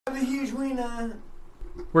have a huge wiener.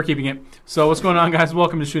 We're keeping it. So what's going on, guys?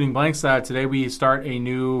 Welcome to Shooting Blanks. Today we start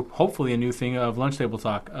hopefully a new thing of lunch table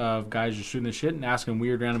talk of guys just shooting the shit and asking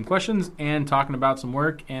weird random questions and talking about some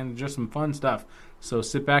work and just some fun stuff. So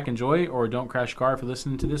sit back, enjoy, or don't crash your car if you're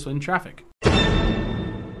listening to this in traffic.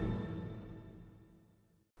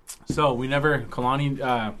 So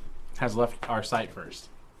Kalani has left our site first.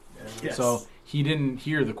 Yes. So he didn't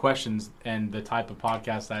hear the questions and the type of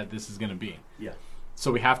podcast that this is going to be. Yeah.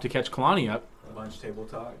 So we have to catch Kalani up. Lunch table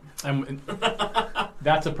talk. And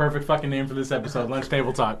that's a perfect fucking name for this episode, Lunch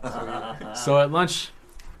Table Talk. So at lunch,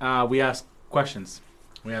 we ask questions.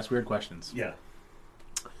 We ask weird questions. Yeah.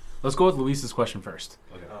 Let's go with Luis's question first.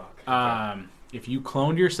 Okay. Oh, okay. If you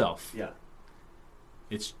cloned yourself, Yeah.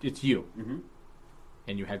 it's you, Mm-hmm.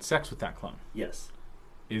 and you had sex with that clone. Yes.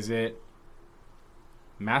 Is it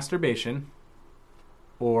masturbation,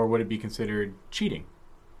 or would it be considered cheating?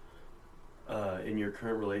 In your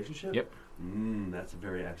current relationship? Yep. That's a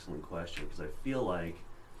very excellent question because I feel like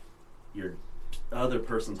your other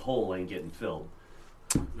person's hole ain't getting filled.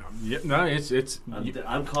 Yeah, no, it's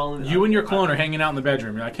I'm calling you and your clone are hanging out in the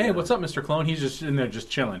bedroom. You're like, hey, what's up, Mr. Clone? He's just in there, just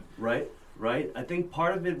chilling. Right. I think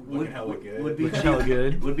part of it would be Looking hella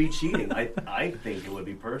good. would be cheating. I think it would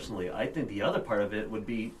be personally. I think the other part of it would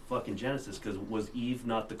be fucking Genesis because was Eve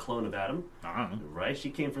not the clone of Adam? I don't know. Right. She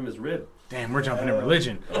came from his rib. Damn, we're jumping in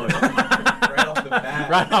religion. Oh, yeah. Right off the bat.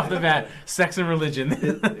 Right off the bat, sex and religion.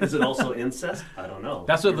 Is it also incest? I don't know.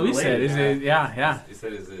 That's what You're Luis said. related. Is it? Yeah. He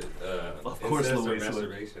said, "Is it Of course incest or Louis would.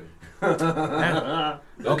 masturbation?" Yeah.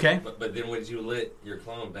 But- Okay. But then would you let your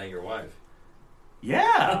clone bang your wife?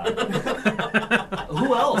 Yeah.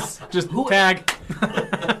 Who else? Just Who- tag.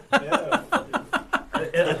 Yeah.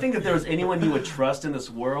 I think if there was anyone you would trust in this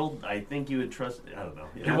world, I think you would trust. I don't know.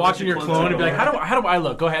 You're watching your clone and be like, how do I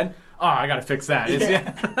look? Go ahead. Oh, I gotta fix that.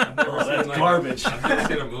 Yeah. Oh, that's garbage. I've never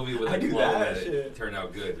seen a movie with I a do clone that that shit. turned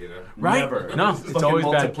out good. You know. Right? Never. No, it's Fucking always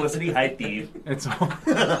bad. multiplicity hype thief. It's all.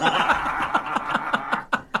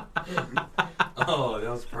 Oh, that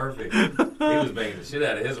was perfect. He was banging the shit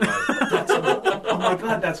out of his wife. Oh my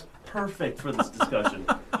god, that's perfect for this discussion.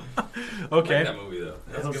 I like Okay. that movie though.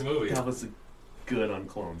 That's a good movie. That was good on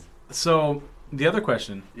clones. So the other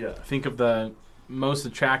question. Yeah. Think of the most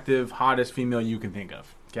attractive, hottest female you can think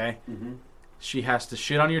of. Okay. Mm-hmm. She has to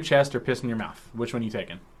shit on your chest or piss in your mouth. Which one are you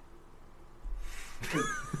taking?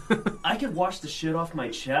 I could wash the shit off my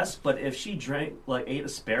chest, but if she ate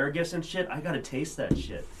asparagus and shit, I gotta taste that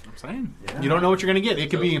shit. I'm saying. Yeah. You don't know what you're gonna get. It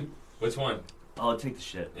could be Which one? I'll take the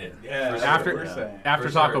shit. Yeah. Yeah. For After- sure. We're saying. after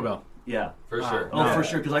For Taco sure. Bell. Yeah. For sure. Oh, No. for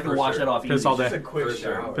sure, because I can For wash sure. that off Piss easy. all day. Just a quick For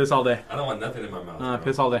sure. shower. Piss all day. I don't want nothing in my mouth. bro.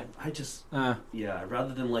 Piss all day. I just, Uh, yeah,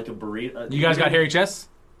 rather than like a burrito. you guys got hairy chests,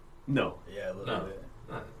 No. Yeah, a little No. bit.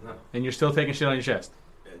 No. and you're still taking shit on your chest.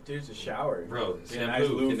 Dude, it's a shower. Bro, Get a nice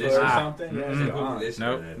shampoo, loofah conditioner. or Ah. something. Yeah, Mm-mm. it's gone. Conditioner,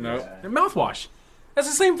 Nope, that nope. Yeah. Your mouthwash. That's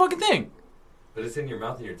the same fucking thing. But it's in your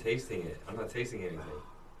mouth and you're tasting it. I'm not tasting anything.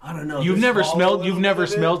 I don't know. You've This- never swallow a smelled. little You've bit never of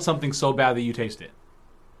it? smelled something so bad that you taste it.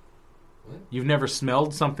 What? You've never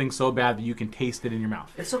smelled something so bad that you can taste it in your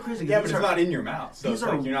mouth. It's so crazy. Yeah, but these it's are not in your mouth, so these it's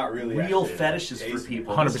are like you're not really real actually fetishes for tasting it.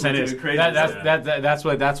 people. 100% This is. would be crazy.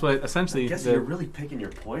 That's what essentially. I guess the- you're really picking your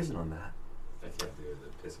poison on that. I can't do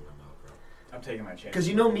the piss in my mouth, bro. I'm taking my chance. Because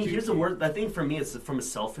you know me, here's the word. I think for me, it's from a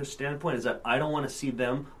selfish standpoint, is that I don't want to see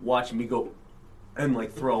them watch me go and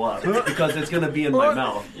like throw up because it's gonna be in my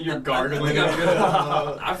mouth. You're I gargling. think I'm good.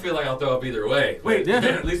 I feel like I'll throw up either way. but Wait, yeah.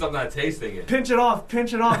 At least I'm not tasting it. Pinch it off.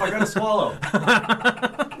 I gotta swallow.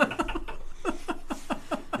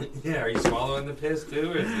 Yeah, are you swallowing the piss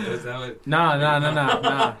too? Or is that what?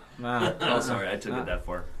 Nah. Oh, sorry, I took it that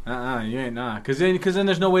far. You ain't Because then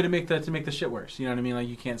there's no way to make the shit worse. You know what I mean? Like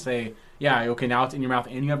you can't say, yeah, okay, now it's in your mouth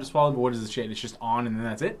and you have to swallow. But what is the shit? It's just on and then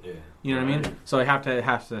that's it. Yeah. You know what I mean? Right. So it has to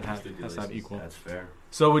have Stipulations. equal. That's fair.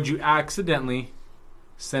 So would you accidentally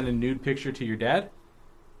send a nude picture to your dad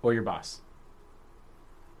or your boss?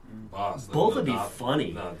 Boss. Both would be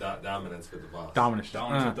funny. No, dominance with the boss. Dominance.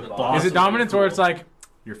 Dominance with the boss. boss. Is it would be dominance or cool. it's like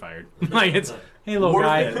you're fired? Like it's hey little Worth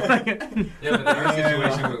guy. it. Yeah, but in our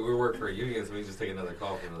situation, we work for a union, so we just take another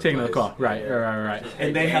call from another Take another place. call. Right.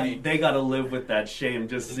 And they gotta live with that shame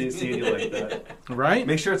just seeing you like that. Right.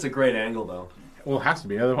 Make sure it's a great angle though. Well, it has to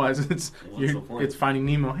be. Otherwise, it's What's the point? it's Finding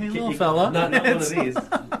Nemo. Hey, little fella. Not one of these.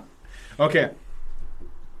 Okay.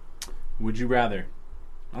 Would you rather?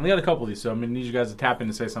 I only got a couple of these, so I'm gonna need you guys to tap in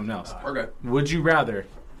to say something else. Okay. Would you rather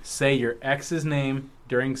say your ex's name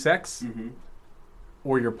during sex Mm-hmm.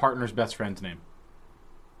 or your partner's best friend's name?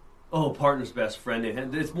 Oh, partner's best friend.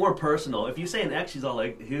 It's more personal. If you say an ex, she's all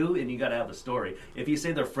like, who? And you got to have a story. If you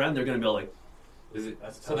say their friend, they're going to be all like, Is it?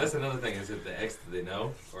 That's So tough. that's another thing. Is it the ex that they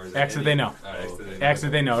know, or is it Ex that they know. Oh, ex that they know. X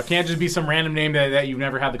that they know. It can't just be some random name that you've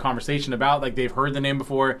never had the conversation about. Like they've heard the name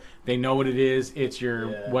before, they know what it is. It's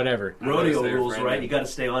your Yeah. whatever. I'd rather Rodeo say her rules, friend right? than- You got to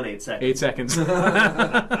stay on 8 seconds. 8 seconds.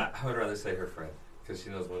 I would rather say her friend because she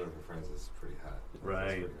knows one of her friends is pretty hot. Right.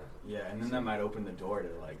 That's pretty hot. Yeah, and then that might open the door to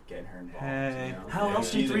like getting her involved. Hey. You know? How Yeah,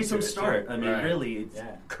 else do she's into threesomes it, start? too. I mean, Right. really, it's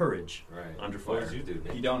Yeah. courage. Right. Under What fire. did you do,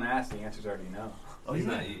 Nick? You don't ask, the answer's already no. Oh, He's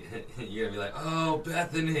yeah. not. You're gonna be like, oh,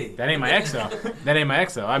 Bethany. That ain't my ex though. That ain't my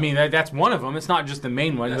ex though. I mean, that's one of them. It's not just the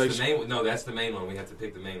main one. That's Like, the main one. No, that's the main one. We have to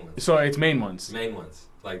pick the main ones. so it's main ones. Main ones,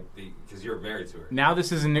 like because you're married to her. Now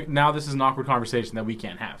this is an awkward conversation that we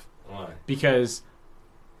can't have Why? because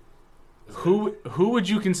Is who would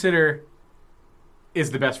you consider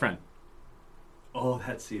is the best friend? Oh,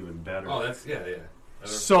 that's even better. Oh, that's yeah. I don't-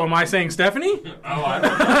 So am I saying Stephanie? Oh, I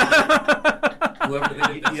don't know. Whoever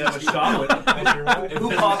they did, You have a shot with it.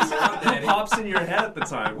 Who pops in your head at the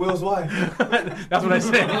time? Will's wife. That's what I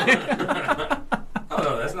said. Oh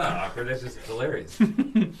no, that's not awkward. That's just hilarious.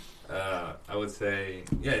 I would say,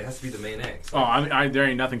 yeah, it has to be the main ex. Oh, I there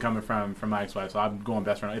ain't nothing coming from my ex-wife, so I'm going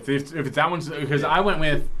best friend. If it's that one's because I went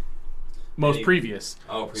with most Any- previous.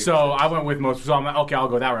 Oh, previous So ex. I went with most. So I'm like, okay, I'll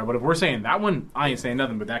go that route. But if we're saying that one, I ain't saying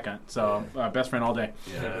nothing but that guy. So best friend all day.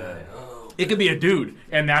 Yeah. Oh. It could be a dude,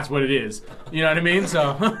 and that's what it is. You know what I mean?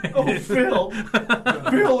 So. Oh, Phil.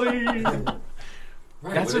 Billy.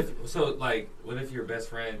 Right. That's What if your best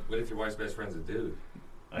friend? What if your wife's best friend's a dude?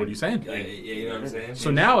 What are you saying? Yeah, you know what I'm saying. So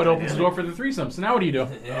now it opens the door for the threesome. So now what do you do?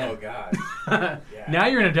 Yeah. Oh God. Yeah. Now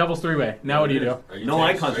you're in a devil's three-way. Now what do you do? Are you No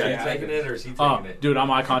taking- eye contact. Are you taking it or is he taking Oh, it? dude, I'm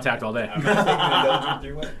eye contact all day. I'm not taking the Belgian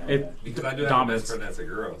three-way. No, It- Because I do have a Dominance. best friend that's a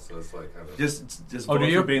girl, so it's like kind of. Just Oh, do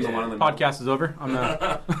vote you? for being the Yeah. one in the middle. Podcast is over. I'm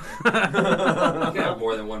not. You can have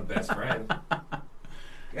more than one best friend.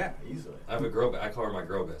 yeah, easily. I have a girl. I call her my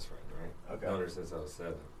girl best friend. Right. Okay. Known her since I was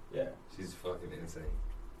 7. Yeah. She's fucking insane.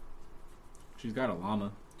 She's got a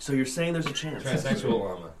llama. So you're saying there's a chance? Transsexual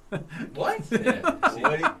llama. What? Yeah. She-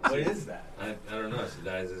 What is that? I don't know. She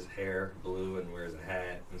dyes his hair blue and wears a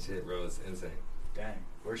hat and shit, bro. It's insane. Dang.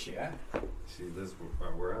 Where's she at? She lives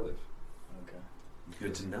where I live. Okay.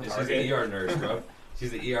 Good to know. And she's an ER nurse, bro.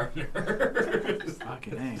 She's an ER nurse.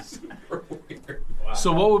 Fucking A. Super weird. Wow.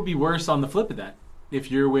 So what would be worse on the flip of that? If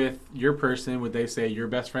you're with your person, would they say your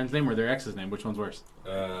best friend's name or their ex's name? Which one's worse?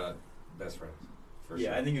 Best friend. For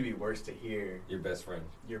Yeah, sure. I think it'd be worse to hear Your best friend.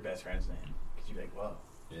 your best friend's name because you'd be like, "Whoa,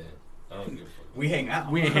 Yeah. I don't give a fuck. we hang out."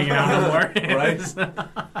 We ain't hanging out anymore. Right?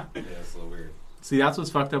 Yeah, it's a little weird. See, that's what's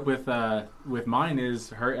fucked up with mine is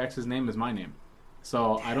her ex's name is my name.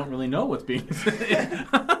 So I don't really know what's being said.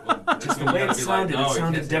 Well, Just the you way gotta it be sounded, it no, you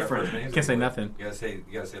sounded can't say our different. first names Can't say anymore. nothing. You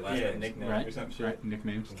gotta say last Yeah, names. nickname or Right, some shit. right,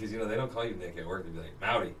 nicknames. Because they don't call you Nick at work. They'd be like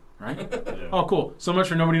Mowdy. Right? Oh, cool. So much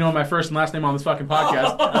for nobody knowing my first and last name on this fucking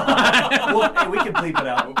podcast. Well, hey, we can bleep it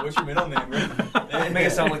out. What's your middle name, bro? Make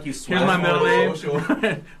it sound like you Here's swear. my middle name.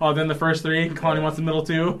 Social. Oh, then the first three. Connie wants the middle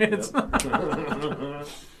two. It's oh,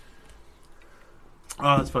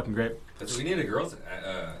 that's fucking great. That's, we need a girl's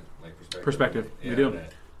like Perspective. Yeah, We do.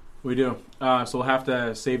 that. We do. So we'll have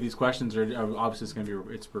to save these questions, or obviously it's gonna be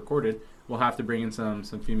recorded. We'll have to bring in some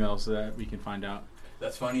females so that we can find out.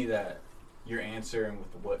 That's funny that you're answering with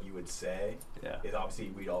what you would say Yeah. is obviously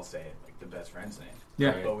we'd all say like the best friend's name. Yeah,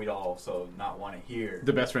 Right. But we'd also not want to hear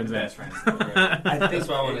the best friend's the name. best friend's name. Right? I think That's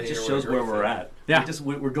why I wanna it just hear what shows a where girl we're said. at.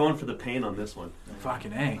 Yeah. We're going for the pain on this one.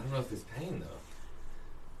 Fucking I A. don't know if it's pain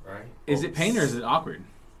though, right? Is it pain or is it awkward?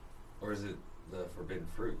 Or is it the forbidden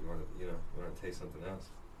fruit? You want to taste something else?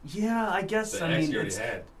 Yeah, I guess. The I ex mean, you already it's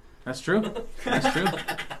had. That's true. That's true.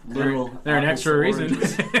 literal. They're an apples extra to reason.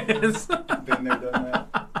 oranges. Been there, done that.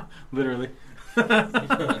 Literally.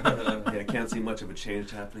 Yeah, I can't see much of a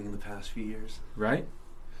change happening in the past few years. Right?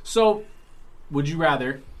 So, would you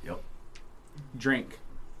rather Yep. drink,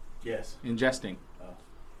 Yes. ingesting, Oh.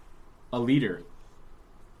 a liter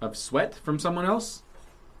of sweat from someone else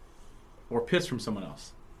or piss from someone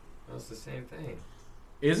else? Well, it's the same thing.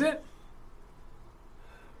 Is it?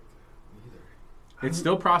 Neither. It's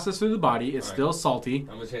still processed through the body. It's Alright. still salty.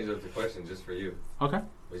 I'm gonna change up the question just for you. Okay.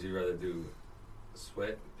 Would you rather do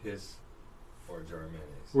sweat, piss, or a jar of mayonnaise?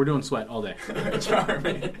 We're doing sweat all day.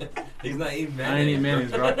 Charming. He's not eating mayonnaise. I ain't eating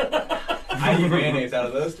mayonnaise, bro. I eat mayonnaise out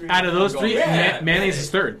of those three. Out of those I'm three, going- Yeah, mayonnaise mayonnaise. is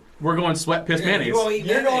third. We're going sweat, piss, Yeah, mayonnaise. You won't eat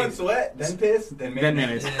You're going mayonnaise. sweat, then piss, then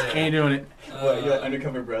mayonnaise. Then mayonnaise. Yeah. Ain't doing it. What, you're like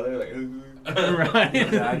undercover brother? Like, Right.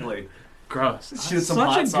 Exactly. Gross. Shoot some Such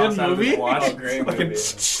hot a sauce good out of his movie. watch. Oh, great Fucking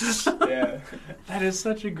movie. Yeah. That is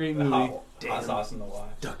such a great The movie. hot sauce in the watch.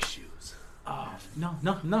 duck shoes.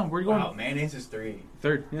 Oh, no. We're going Wow, mayonnaise is 3.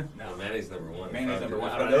 third. Yeah. No, mayonnaise number 1. Mayonnaise If I- number 1.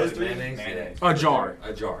 if Out of I those had 3, mayonnaise, mayonnaise. A jar.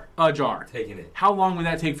 A jar. A jar. Taking it How long would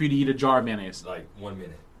that take for you to eat a jar of mayonnaise? like 1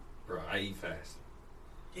 minute, bro. I eat fast.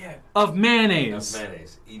 Yeah. Of mayonnaise. That's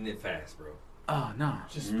mayonnaise. Eating it fast, bro. Oh no.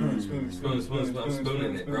 Just spoon. Spoon. I'm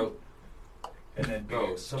spooning it, bro. And then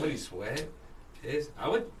Bro, somebody sweat, piss.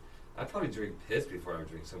 I'd probably drink piss before I would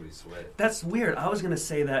drink somebody's sweat. That's weird. I was gonna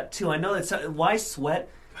say that too. I know that's why sweat.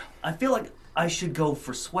 I feel like I should go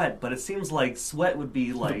for sweat, but it seems like sweat would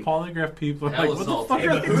be The like. polygraph people are Hella like, what the salty. fuck Hey, are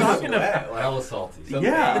but they who's talking sweat? about? Like, Hella salty. some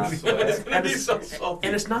Yeah. baby sweat. It's gonna And be it's- so salty.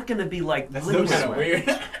 And it's not gonna be like That's blue still kind of sweat.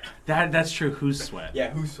 weird. That's true. Who's sweat?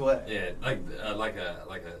 Yeah, who sweat? Yeah, like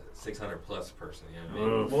a 600 plus person. You know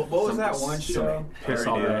what I mean? What was that one Some- show? Piss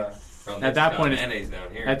all Or, day. Bro, At there's that got point, it's- mayonnaise down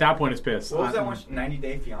here. At that point, it's piss. What was that one? 90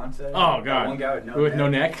 Day Fiance? Oh That god. one guy with no With neck. no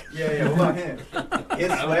neck. Yeah. What about him?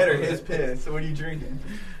 His sweat or his piss? So what are you drinking?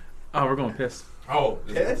 Oh, we're going piss. Oh,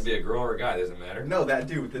 does it have Piss? to be a girl or a guy? Doesn't matter. No, that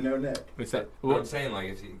dude with the no neck. What's that? But I'm saying, like,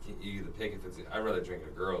 if you either pick if it's, I'd rather drink a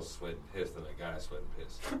girl's sweat and piss than a guy's sweat and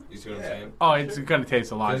piss. You see what I'm Yeah. saying? Oh, it's gonna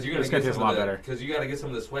taste a lot. Because It's gonna taste a lot better. Because you got to get some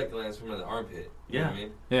of the sweat glands from the armpit. You Yeah. know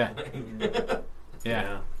what Yeah. I mean?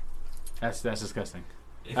 Yeah. That's disgusting.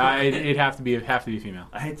 Yeah. It'd have to be female.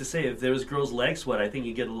 I hate to say, if there was girls' leg sweat, I think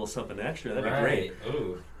you get a little something extra. That'd be great. Right.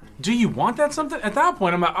 Ooh. Do you want that something? At that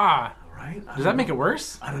point, I'm like, Right? does that make it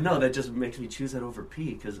worse? I don't know. That just makes me choose that over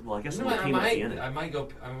pee because, well, I guess You it know will what, pee at the end. I might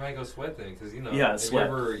go sweat then because Yeah, if sweat.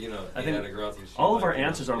 You ever, I you think had a girl out there, she all of like, our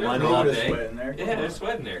answers are there's lined a Throw up. a day. sweat in there. Yeah, there's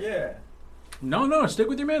sweat in there. Yeah. No, stick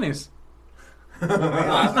with your mayonnaise. No,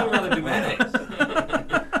 I'd still rather do mayonnaise.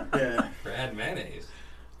 Yeah. Or add mayonnaise.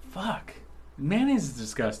 Fuck. Mayonnaise is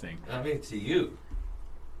disgusting. I mean, to you.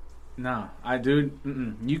 No,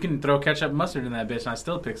 you can throw ketchup and mustard in that bitch, and I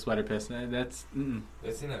still pick sweat or piss. That's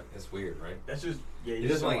It's weird, right? That's just He you doesn't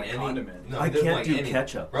just don't like like any condiments. No, I he doesn't can't like do any.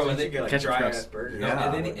 ketchup. Bro, and So then, you get like ketchup dry crust. ass burgers.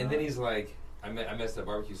 Yeah. and then he's like, I messed up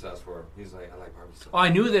barbecue sauce for him. He's like, I like barbecue sauce. Oh, I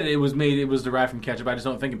knew that it was derived from ketchup. I just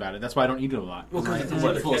don't think about it. That's why I don't eat it a lot. Well, because Is it's it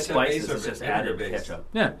like full of ketchup spices. based or It's just vinegar added based? ketchup.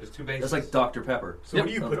 Yeah. There's two bases. That's like Dr. Pepper. So what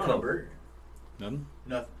do you Yep. put on a burger? Nothing.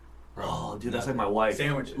 Nothing. Bro, Oh, dude, that's like my wife.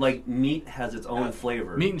 Sandwiches. Like meat has its own Nothing.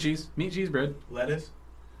 flavor. Meat and cheese bread. Lettuce?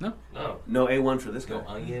 No, No A1 for this no guy.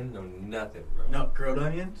 onion, no nothing, bro. No, grilled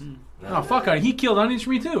onions? Oh fuck! He killed onions for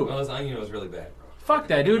me too. Well, his onion was really bad, bro. Fuck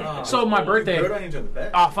that, dude. Oh, So my birthday. Grilled onions are the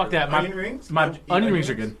best. Oh, fuck that. Onion rings? my You eat onion rings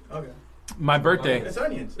are good. Okay. My birthday. It's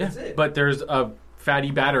onions. Yeah, That's it. but there's a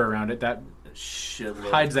fatty batter around it that Shit.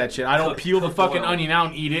 hides that shit. I don't Cooked- peel the cooked fucking oil. onion out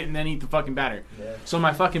and eat it and then eat the fucking batter. Yeah. So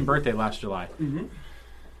my fucking birthday last July, Mm-hmm.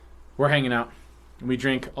 we're hanging out. And we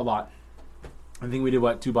drink a lot. I think we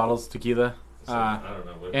did 2 bottles tequila. So, I don't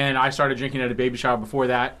know. What, And I started drinking at a baby shower before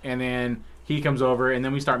that, and then he comes over, and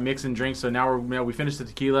then we start mixing drinks. So now we finished the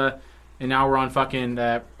tequila, and now we're on fucking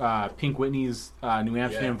Pink Whitney's New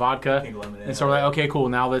Amsterdam Yeah. vodka. Pink lemonade. And so we're like, okay, cool.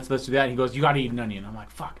 Now let's do that. And he goes, you got to eat an onion. I'm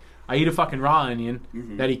like, fuck. I eat a fucking raw onion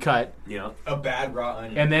Mhm. that he cut, Yeah. A bad raw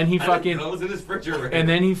onion. and then he I didn't know fucking it was in his refrigerator. and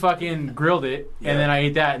then he fucking grilled it, Yeah. and then I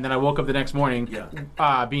ate that, and then I woke up the next morning.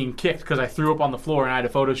 Yeah. Being kicked because I threw up on the floor and I had a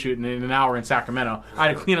photo shoot in an hour in Sacramento. I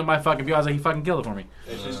had to clean up my fucking view. I was like, he fucking killed it for me.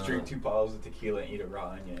 Let's just drink 2 bottles of tequila and eat a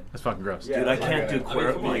raw onion. That's fucking gross. Yeah, Dude, I that's can't like do a-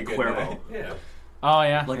 Cuervo. come on, Like good Cuervo. night. yeah. Oh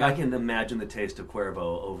yeah. Like yeah. I can imagine the taste of Cuervo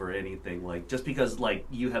over anything. Like just because like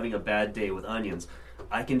you having a bad day with onions,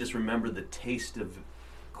 I can just remember the taste of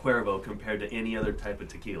Cuervo compared to any other type of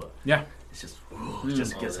tequila. Yeah. It's just it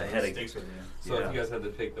just gets a Oh, yeah. headache. Sticks with you. So Yeah. if you guys had to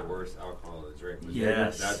pick the worst alcohol to drink, would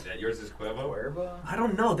Yes. that yours is Cuervo? Cuervo? I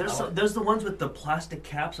don't know. I like- There's the ones with the plastic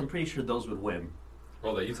caps. I'm pretty sure those would win.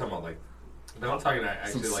 Well, you talking about like? No, I'm talking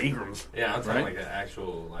actually Some like. Seagrams. Yeah, I'm talking Right? like an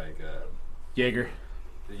actual like Jaeger.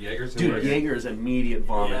 the Jaegers. Dude, Jaeger is immediate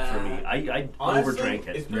vomit Yeah. for me. I Honestly, overdrank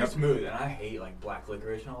it. It's pretty Yep. smooth, and I hate like black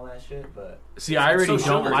licorice and all that shit. But See, I already so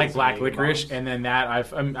don't sugary. like black Jaeger licorice, bombs. and then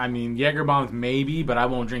that I mean Jaeger bombs maybe, but I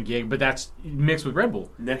won't drink Jaeger. But that's mixed with Red Bull.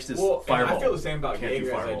 Next is well, and Fireball. I feel the same about Can't do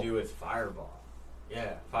Jaeger as I Fireball. do with Fireball.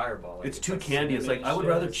 Yeah, Fireball. Like, It's too like candy. It's like cinnamon I would shit.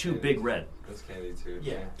 rather chew Big Red. That's candy too.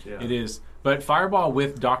 Yeah. Yeah. It is, but Fireball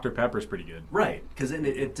with Dr Pepper is pretty good. Right, because then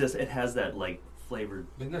it has that like flavored.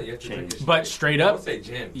 But no, you have to drink Change. it. But straight I up, would say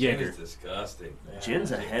gin. Jaeger. Gin is disgusting. Yeah.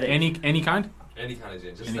 Gin's a headache. any kind. Any kind of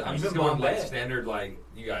gin. Just Any I'm kind. just Even going like Bombay. standard like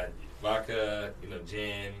you got vodka,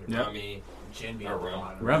 gin, Yep. rummy. Gin being Or at the rum.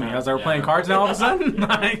 bottom. Rummy. I was like, we're Yeah. playing cards now all of a sudden.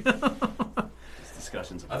 Like, This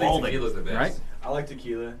discussion's I think evolving. tequila's the best. Right? I like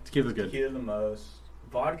tequila. Tequila's good. Tequila the most.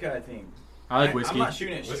 Vodka, I think. I like whiskey. I'm not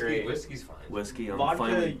shooting it Whiskey, straight. whiskey's fine. Whiskey, I'm Vodka,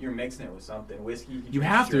 fine with. you're mixing it with something. Whiskey, you, can You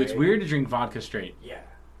drink have to. It's straight. weird to drink vodka straight. Yeah.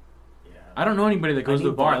 Yeah. I don't know anybody that goes to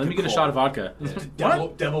need the bar. Let vodka me get a cold. shot of vodka.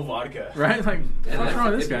 Devil vodka. Right? Like, what's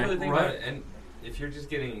wrong with this if you guy? really think Right. about it, and if you're just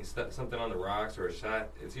getting something on the rocks or a shot,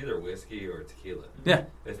 it's either whiskey or tequila. Yeah.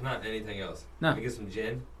 It's not anything else. No. Let me get some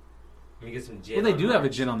gin. Let me get some gin. Well, they on do have a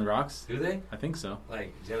rocks. gin on the rocks. Do they? I think so.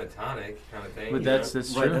 Like gin and tonic kind of thing. But you that's know?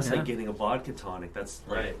 true. Right, that's yeah. like getting a vodka tonic. That's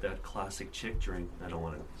like Right. that classic chick drink. I don't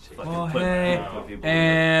want to fucking Well, put, hey, put people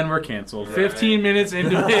and we're canceled. Right. 15 minutes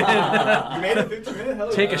into You it. made it 15 minutes?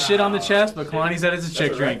 Hell Take yeah. a shit on the chest, but Kalani said it's a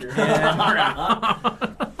chick a drink. record. And we're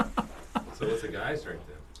out. So what's a guy's drink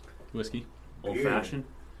then? Whiskey. old fashioned.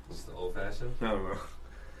 Just the old fashioned. I don't know.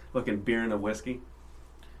 Fucking beer and a whiskey.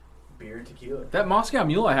 Beer and tequila. That Moscow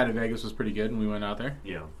Mule I had in Vegas was pretty good when we went out there.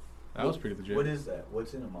 Yeah. That was pretty legit. What is that?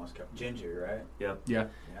 What's in a Moscow? Ginger, right? Yeah. Yeah,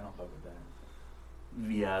 I don't fuck with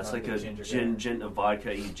that. Yeah, it's Not like a a ginger guy. a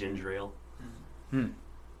vodka, ginger ale. Hmm.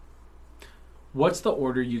 What's the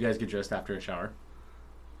order you guys get dressed after a shower?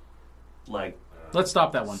 Like Let's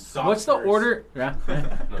stop that one. Socks What's the first. order? Yeah. No,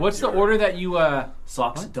 What's the deodorant. order that you?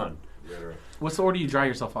 socks What? done. Deodorant. What's the order you dry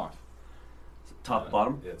yourself off? Top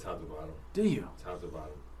bottom. Yeah, top to bottom. Do you? Top to bottom.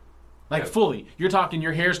 Like Yeah. fully? You're talking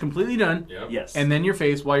your hair's completely done, Yep. Yes. and then your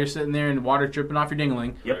face while you're sitting there and water dripping off your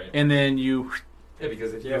dingling, Yep. Right. and then you. Yeah,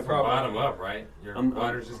 because if you Yeah, go from probably. bottom up, right, your I'm-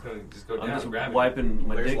 water's just gonna go I'm down. just gravity. wiping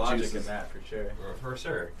my There's dick logic juices. in that for sure. For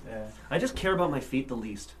sure. Yeah. I just care about my feet the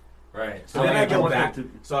least. Right. So then I go want back.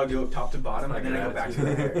 them So I go top to bottom, and then I go back to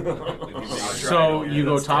the hair. So you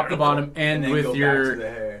go that's top to terrible. bottom and then go with back to your the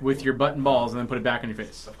hair. with your butt and balls, and then put it back on your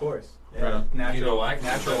face. Of course. Right Yeah. on. Natural. You know why? 'Cause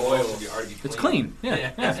Natural the oil. should be already It's clean.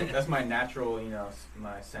 Yeah. That's my natural,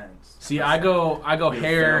 my sense. See, My I go Your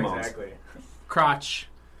hair, pheromones. Exactly. crotch,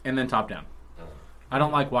 and then top down. Uh, I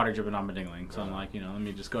don't like water dripping on my dingling, so I'm like, let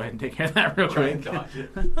me just go ahead and take care of that real Try and quick. dodge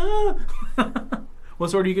it. What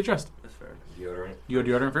sort do you get dressed? That's fair. deodorant. You go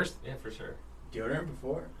deodorant first? Yeah, for sure. Deodorant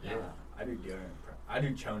before? Yeah. Nah, I do deodorant. I do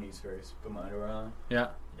chonies first. Put my underwear on. Yeah.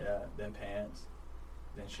 Yeah. Then pants.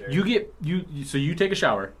 Then shirt. So you take a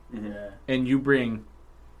shower Mhm. Yeah. and you bring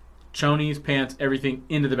chonies, pants, everything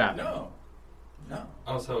into the bathroom. No. No.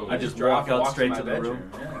 Also, I just walk out straight to the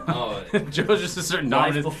bedroom. Yeah. oh, Joe's just a certain Life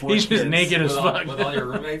dominant. before He's just kids. naked as with all, fuck. with all your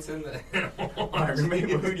roommates in there. My roommate,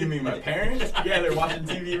 who do you mean, my parents? Yeah, they're watching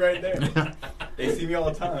TV right there. They see me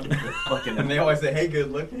all the time. Fucking And they always say, hey,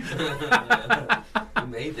 good looking. You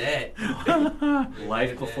made that.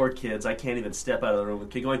 life before kids. I can't even step out of the room with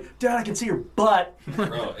a kid going, Dad, I can see your butt.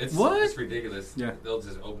 Bro, it's What? It's ridiculous. Yeah. They'll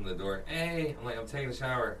just open the door. Hey, I'm like, I'm taking a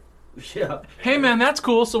shower. Yeah. Hey man, that's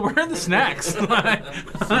cool. So where are the snacks? So you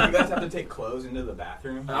guys have to take clothes into the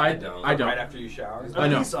bathroom? I don't. I don't. Right after you shower? I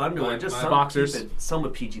know. At least underwear, just My some boxers. keep it- some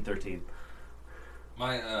with PG-13.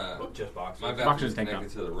 My Just boxers. my Boxers bathroom's tank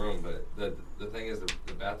connected to the room, but the thing is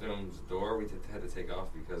the bathroom's door we had to take off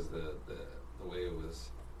because the way it was.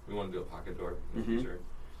 We want to do a pocket door in the Mhm. future.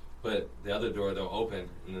 But the other door they'll open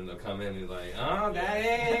and then they'll come in and be like, oh,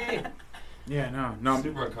 daddy. Yeah, no.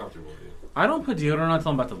 Super uncomfortable, dude. I don't put deodorant on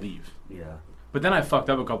until I'm about to leave. Yeah. But then I fucked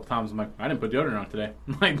up a couple times. I'm like, I didn't put deodorant on today.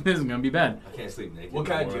 I'm like, this is gonna be bad. I can't sleep naked. What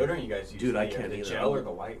kind of anymore. deodorant you guys use? Dude, I The, can't the either. gel or the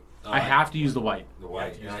white? I have to use the white. The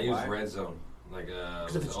white. You Yeah, have I to use use Red Zone. Like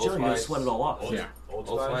Because if it's Old gel, you're gonna Spice. sweat it all off. Old, Yeah. Old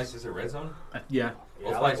Old Spice? Spice is it Red Zone? Yeah. Yeah,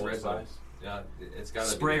 Old I like Spice, Old Red Zone. Spice. Yeah, it's got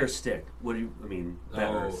Spray or stick? What do you? I mean,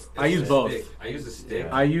 better. Oh, I use it's a both. stick. I use a stick.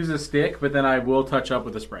 Yeah. I use a stick, but then I will touch up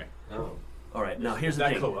with a spray. Oh. All right. Now here's Is the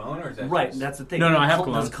that thing. cologne or is that Right. just- That's the thing. No, I have Does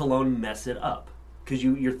cologne. cologne mess it up? Because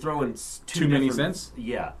you're throwing Too many different- scents?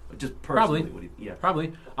 Yeah. Just Probably. personally. Yeah.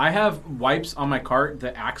 Probably. I have wipes on my cart,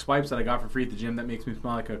 the Axe wipes that I got for free at the gym that makes me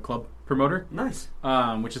smell like a club promoter, Nice.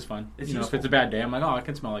 which is fun. It's If useful. it's a bad day, I'm like, oh, I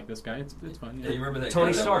can smell like this guy. It's fun. Yeah, you remember that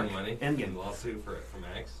Tony guy that Stark, won money Endgame. in the lawsuit from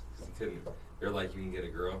Axe? 'Cause he couldn't. They're like, you can get a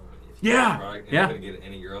girl. If Yeah, you buy a product, and yeah. You couldn't get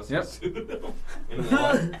any girls. Yep. So he sued them in the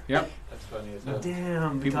law. Yep. That's funny as hell.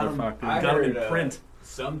 Damn. People got are him, fucked, dude. I got him heard in print.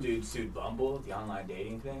 some dude sued Bumble, the online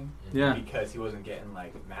dating thing, Yeah. because he wasn't getting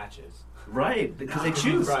like matches. Right. Because they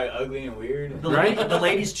choose. Probably ugly and weird. The, Right? the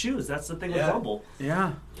ladies choose. That's the thing Yeah. with Bumble.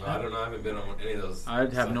 Yeah. Well, I don't know. I haven't been on any of those. I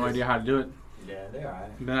have no sites. idea how to do it. Yeah, they're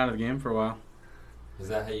alright. Been out of the game for a while. Is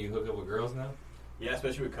that how you hook up with girls now? Yeah,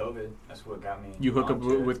 especially with COVID. That's what got me. You hook up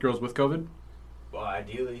onto it. with girls with COVID? Well,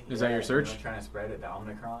 ideally. Is that your search? Trying to spread it, the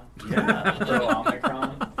Omicron. Yeah. Little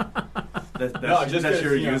Omicron. That's, No, just that's 'cause,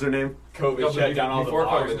 your you know, username. COVID No, but shut down all the before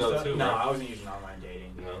bars COVID and though, stuff. too, No, right? I wasn't using online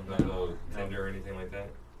dating. No Tinder or anything like that.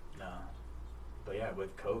 No. But yeah,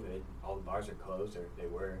 with COVID, all the bars are closed, or they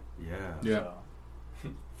were. Yeah. Yeah. So,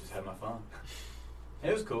 just had my phone.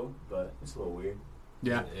 It was cool, but it's a little weird.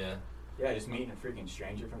 Yeah. Yeah. Yeah, just meeting a freaking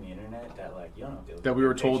stranger from the internet that, like, you don't know if they look That at we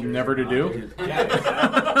were the told pictures never or to not. do? Yeah,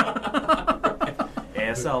 exactly.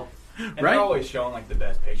 ASL. And Right? they're always showing like the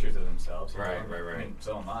best pictures of themselves. you Right, know? right. I mean,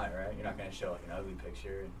 so am I, right? You're not gonna show like an ugly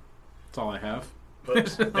picture. That's all I have. But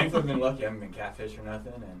thankfully, I've been lucky. I haven't been catfished or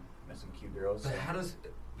nothing, and met some cute girls. But so. how does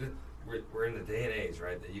we're in the day and age,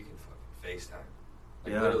 right, that you can fucking FaceTime,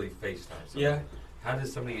 like Yeah. literally FaceTime. Somebody. Yeah. How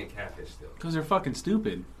does somebody get catfished still? Because they're fucking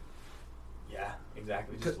stupid. Yeah,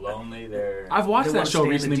 exactly. Just lonely. They're. I've watched They that wanna show stay in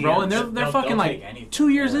the recently, bro, and DMs. they're They'll fucking like take anything. 2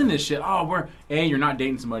 years in Yeah. this shit. Oh, you're not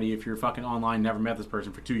dating somebody if you're fucking online, never met this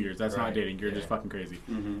person for 2 years. That's not Right. dating. You're Yeah. just fucking crazy.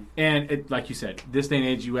 Mm-hmm. And it, like you said, this day and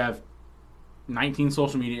age, you have 19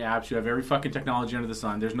 social media apps. You have every fucking technology under the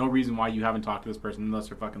sun. There's no reason why you haven't talked to this person unless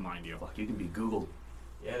they're fucking lying to you. Fuck, you can be Googled.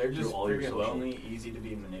 Yeah, they're just Through all your freaking social. lonely, easy to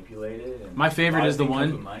be manipulated. And My favorite is the everything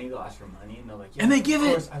comes one- with money. They'll ask for money, and they're like, yeah, And they of give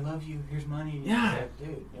it. course, I love you. Here's money. Yeah. Dude,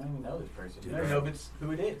 you don't even know this person. Dude, You don't know if it's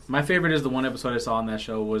who it is. My favorite is the one episode I saw on that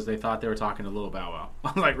show was they thought they were talking to Lil Bow Wow.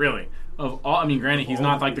 I was like, really? Of all, I mean, granted, he's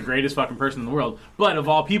not like the greatest fucking person in the world, but of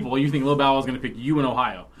all people, you think Lil Bow Wow is going to pick you in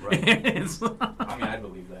Ohio? Right. It's- I mean, I'd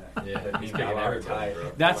believe that. Yeah, But he's me and picking Bow Wow are everybody, tight.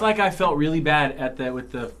 bro. That's like I felt really bad at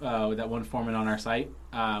with that one foreman on our site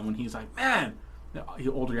when he's like, man,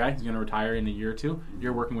 the older guy, he's going to retire in a year or two.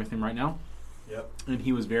 You're working with him right now, Yep. and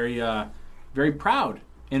he was very, very proud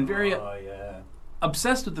and very Oh yeah.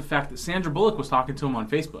 obsessed with the fact that Sandra Bullock was talking to him on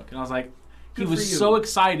Facebook, and I was like, he Good was for you. so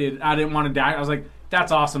excited. I didn't want to die. I was like,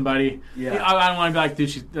 that's awesome, buddy. Yeah. I don't want to be like, dude,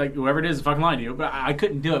 she's like, whoever it is, is fucking lying to you. But I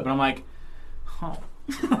couldn't do it. But I'm like, oh.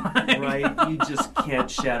 Right? You just can't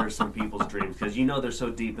shatter some people's dreams because you know they're so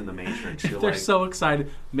deep in the matrix. You're They're like, so excited.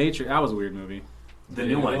 Matrix, that was a weird movie. the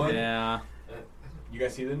new one. Yeah. You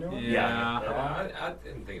guys see the new one? Yeah. I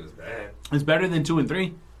didn't think it was bad. It's better than 2 and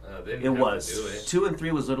 3. They didn't It have to was. do it. 2 and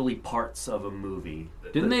 3 was literally parts of a movie.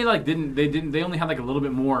 They only had like a little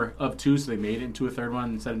bit more of 2, so they made it into a third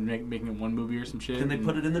one instead of making it one movie or some shit. Can they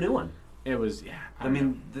put it in the new one? It was, yeah. I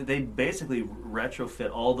mean, they basically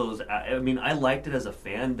retrofit all those. I mean, I liked it as a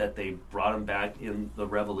fan that they brought them back in the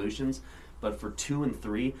Revolutions, but for 2 and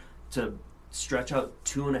 3 to stretch out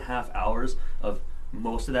 2.5 hours of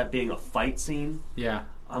most of that being a fight scene, Yeah.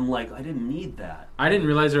 I'm like, I didn't need that. I didn't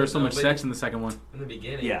realize there was so No, much but- sex in the second one. In the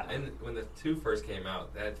beginning, Yeah. and when the 2 first came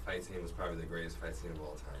out, that fight scene was probably the greatest fight scene of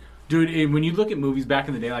all time. Dude, when you look at movies back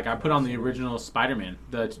in the day, like I put on the original Spider-Man,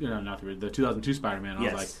 the 2002 Spider-Man, I was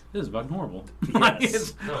Yes. like, this is fucking horrible.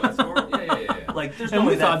 Yes. No, it's horrible. Yeah. Like, there's And no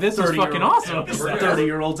we way thought that this was 30-year-old fucking awesome. This is We're gonna-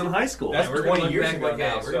 30-year-olds in high school. That's And we're 20 gonna look years back ago like now,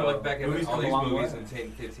 we're gonna so look back at movies all come these a long movies way. in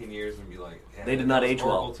 10, 15 years and be like, yeah, They did that not was age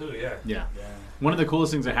well. horrible too. Yeah. Yeah. Yeah. One of the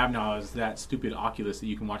coolest things I have now is that stupid Oculus that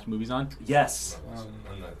you can watch movies on. Yes. I'm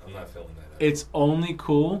not feeling that. It's only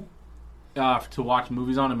cool to watch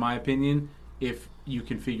movies on, in my opinion, if you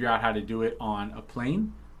can figure out how to do it on a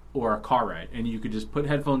plane or a car ride, and you could just put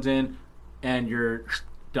headphones in, and you're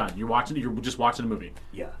done. You're just watching a movie.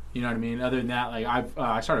 Yeah. You know what I mean? Other than that, like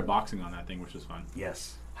I started boxing on that thing, which was fun.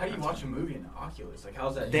 Yes. How do you watch a movie in the Oculus? Like,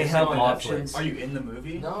 how's that? They You have sit on options. Netflix? Are you in the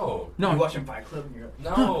movie? No. No. You watching Fight Club and you're like,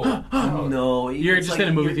 No. No, You're it's just like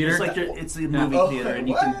in a movie you're- theater? It's like it's a Yeah. movie Oh, theater, and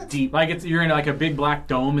you can what? deep. Like you're in like a big black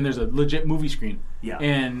dome, and there's a legit movie screen, Yeah.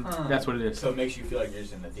 and Huh. that's what it is. So it makes you feel like you're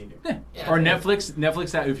just in the theater. Yeah. Yeah, Or yeah.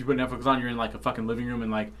 Netflix. That if you put Netflix on, you're in like a fucking living room,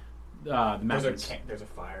 and like the Masters. There's a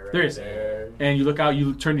fire right There is. there. And you look out,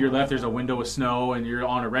 you turn to your left, there's a window with snow, and you're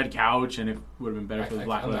on a red couch, and it would have been better for the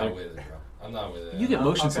black I'm leather. not with it, bro. I'm not with it. You get How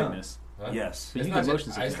motion come? sickness. Huh? Yes. But It's you not, get just,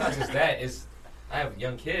 motion it's sickness. not just that. It's I have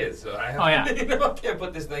young kids, so I have. Oh, yeah. I can't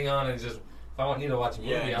put this thing on and just. If I need to watch a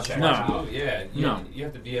movie, Yeah, I'll check it watch out. a movie. Yeah, No. you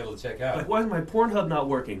have to be able to check Like, out. why is my Pornhub not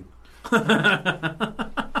working? Yeah,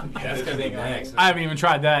 That's gonna be next. I haven't even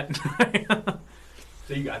tried that.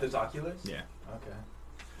 So you got this Oculus? Yeah. Okay.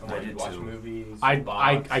 And I what, you did watch too. movies? I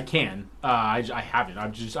box? can. I haven't.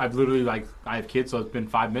 I've literally like I have kids, so it's been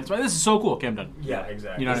 5 minutes. But this is so cool. Okay, I'm done. Yeah,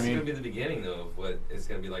 exactly. You know what I This mean? is gonna be the beginning though of what it's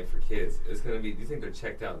gonna be like for kids. It's gonna be. Do you think they're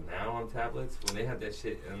checked out now on tablets when they have that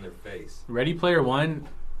shit in their face? Ready Player One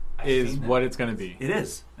I've is seen that. what it's gonna be. It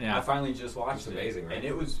is. I Yeah. finally just watched It's it. amazing, right? And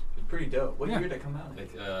it was pretty dope. What Yeah. year did it come out?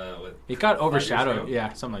 Like what? It got 5 years overshadowed. ago?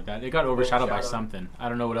 Yeah, something like that. It got overshadowed by Overshadowed. something. I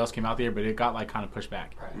don't know what else came out there, but it got like kind of pushed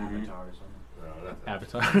back. Probably Mhm. Avatar or something. No, not that.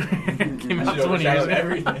 Avatar came That out shit 20 years overshadowed ago.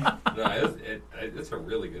 everything. No, it's a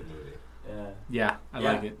really good movie. Yeah. Yeah, I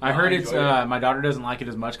Yeah. like it. I No, heard I it's enjoyed it. my daughter doesn't like it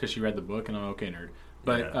as much because she read the book, and I'm okay, nerd.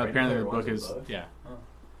 But Yeah, apparently Ready the Player book One's is a book? yeah, Huh.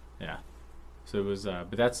 yeah. So it was,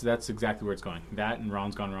 but that's exactly where it's going. That and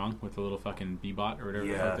Ron's Gone Wrong with the little fucking Bebot or whatever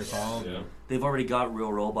the fuck Yes. they're called. Yeah. They've already got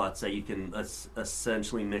real robots that you can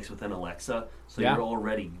essentially mix with an Alexa, so Yeah. you're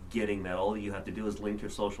already getting that. All you have to do is link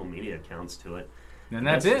your social media accounts to it. And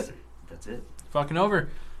that's it. That's it. Fucking over.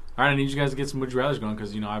 All right, I need you guys to get some would you rather's going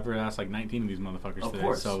because I've already asked like 19 of these motherfuckers Of today.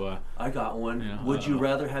 course. So I got one. Yeah. Would you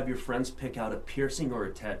rather have your friends pick out a piercing or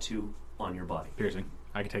a tattoo on your body? piercing,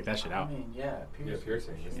 I can take that shit out. I mean, yeah, Yeah,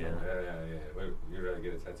 piercing. Yeah. Yeah. Wait, you'd rather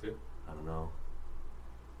get a tattoo? I don't know.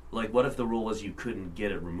 Like, what if the rule was you couldn't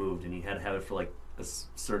get it removed and you had to have it for like a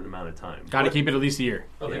certain amount of time? Got to keep it at least a year.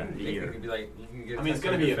 Oh, Yeah, they a year. could be like, you can get. I mean, it's tattoo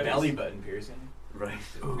gonna on be a your face. belly button piercing. Right.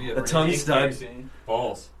 It would be A tongue Dick stud. piercing.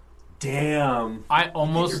 balls. Damn. I You get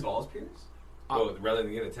almost, your balls pierced? Well, rather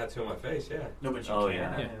than get a tattoo on my face, yeah. No, but you Oh, can.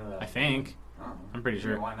 yeah. I didn't know that. I think, I don't know. I'm pretty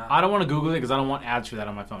sure. Why not? I don't want to Google it because I don't want ads for that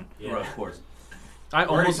on my phone. Yeah. Right, of course. I We're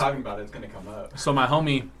already almost, talking about it. It's gonna come up. so my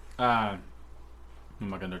homie, I'm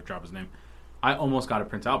not gonna drop his name. I almost got a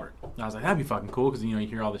Prince Albert. And I was like, that'd be fucking cool because you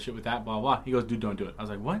hear all the shit with that, blah blah. He goes, dude, don't do it. I was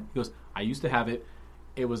like, what? He goes, I used to have it.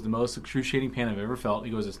 It was the most excruciating pain I've ever felt.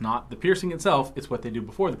 He goes, it's not the piercing itself, it's what they do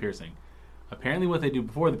before the piercing. Apparently, what they do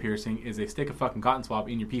before the piercing is they stick a fucking cotton swab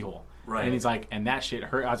in your pee hole. Right. And he's like, and that shit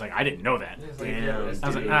hurt. I was like, I didn't know that. Yeah, it's Damn. yeah, I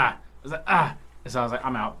was like, Dude. ah. I was like, ah. And so I was like,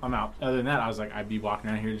 I'm out. Other than that, I was like, I'd be walking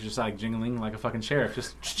around here just like jingling like a fucking sheriff.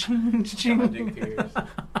 Just ching, Got my dick ching. pierced.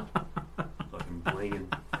 Fucking blinging.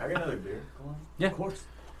 I got another beer. Come on. Yeah. Of course.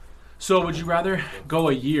 So would you rather go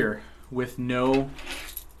a year with no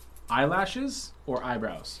eyelashes or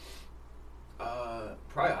eyebrows? Probably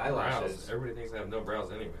Brows. eyelashes. Everybody thinks I have no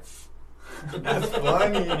brows anyway. That's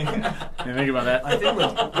funny. And think about that. I think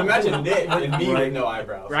like, Imagine Nick and me Right. with no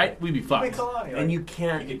eyebrows. Right? We'd be Wait, fucked. come on. and you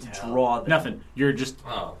can't You can tell. draw them. Nothing. You're just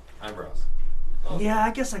Oh, eyebrows. Oh. Yeah,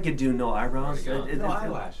 I guess I could do no eyebrows. Already No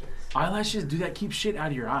eyelashes. eyelashes. Do that keep shit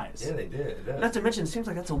out of your eyes? Yeah, they did. It does. Not to mention, it seems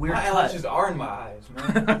like that's a weird My cut. eyelashes are in my eyes,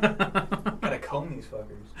 man. Gotta comb these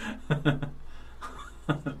fuckers.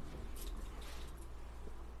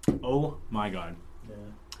 Oh my god. Yeah.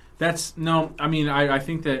 That's no. I mean, I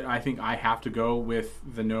think I have to go with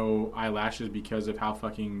the no eyelashes because of how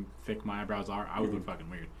fucking thick my eyebrows are. I would look fucking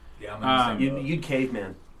weird. Yeah, I'm in the same boat. You'd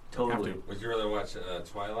caveman. Totally. Have Would you rather watch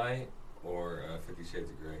Twilight or 50 Shades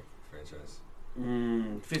of Grey franchise?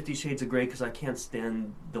 50 Shades of Grey because I can't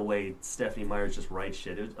stand the way Stephanie Myers just writes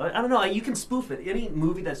shit. I don't know. You can spoof it. Any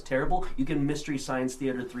movie that's terrible, you can Mystery Science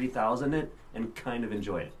Theater 3000 it and kind of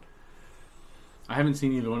enjoy it. I haven't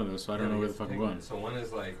seen either one of those, so I don't Yeah, know where the it's fuck I'm taken- going. So one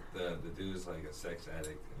is like the dude's like a sex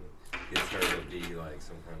addict and gets her to be like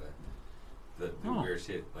some kind of the Oh. weird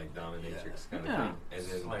shit like dominatrix kind of Yeah. thing. And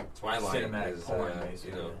then Like Twilight cinematic is porn,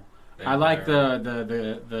 basically. I like vampire.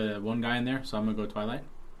 the one guy in there, so I'm gonna go Twilight.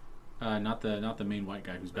 Not the main white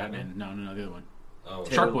guy who's Batman. No, the other one. Oh,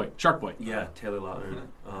 Taylor- Shark Boy. Yeah, Taylor Lautner.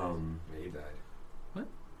 Yeah, he died. What?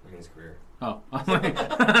 I mean his career. Oh, Oh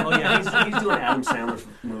yeah, he's doing Adam Sandler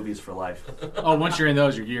movies for life. oh. Once you're in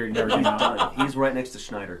those, you're never getting out. Done. He's right next to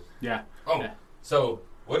Schneider. Yeah. Oh, Yeah. so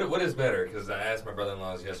what is better? Because I asked my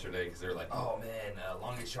brother-in-laws yesterday because they were like, "Oh man,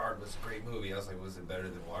 Longest Yard was a great movie." I was like, "Was it better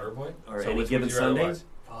than Waterboy?" Or So Any which Given would you rather Sunday?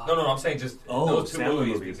 watch? No, I'm saying just Oh, those two Sandler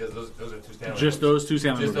movies, movies. because those are two Stanley. Just movies. those two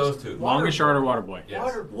Sandler Just movies. those two. Longest Yard or Waterboy.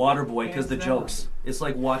 Yes. Waterboy because the Hands down. jokes. It's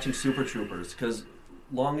like watching Super Troopers because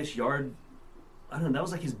Longest Yard. I don't know. That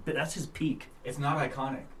was like that's his peak. It's not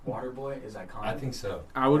iconic. Waterboy is iconic. I think so.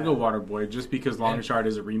 I would go Yeah. Waterboy just because Longest Yard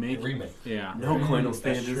is a remake. Remake. Yeah. No coin will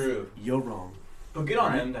stand. That's true. You're wrong. But good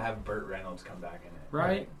on him to have Burt Reynolds come back in it.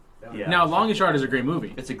 Right. That would- Yeah. Now, Longest Yard is a great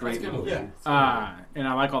movie. It's a great That's a good movie. Yeah. And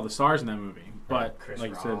I like all the stars in that movie. But Chris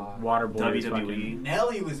like I said, Rock. Waterboy is WWE. fucking.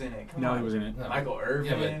 Nelly was in it. Come Nelly on. was in it. No. Michael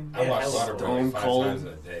Irvin. Yeah, but I watched hella Waterboy Stone like 5 Cold. times in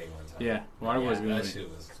a day one time. Yeah, Waterboy's a good that movie. shit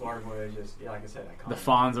was. Waterboy is just, yeah, like I said, iconic. The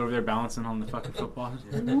Fonz over there balancing on the fucking football.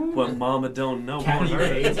 What Mama don't know. Kathy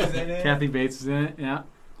Bates is in it. Kathy Bates is in it. Yeah.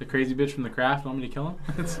 The crazy bitch from The Craft. Want me to kill him?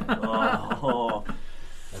 Oh,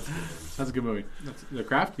 That's a good movie. That's a good movie. That's The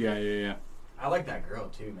Craft. Yeah. I like that girl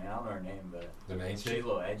too, man. I don't know her name, but The main she's chick. a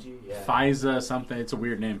little edgy. Yeah. Fiza something. It's a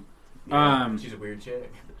weird name. yeah. She's a weird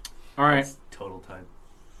chick. All right. It's total type.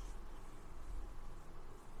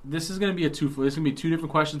 This is gonna be this is gonna be two different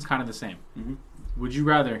questions, kind of the same. Mm-hmm. Would you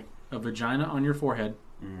rather a vagina on your forehead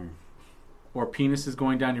or penises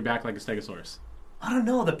going down your back like a stegosaurus? I don't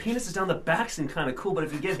know. The penis is down the back seems kind of cool, but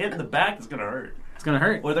if you get hit in the back, it's gonna hurt. It's gonna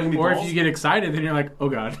hurt. Or they're gonna be or balls? if you get excited, then you're like, oh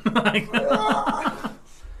god. Like, I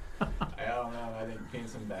don't know. I think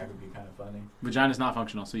penis in the back would be kind of funny. vagina's not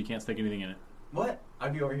functional, so you can't stick anything in it. What?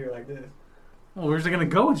 I'd be over here like this. Well, where's it gonna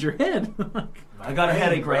go? It's your head. I got a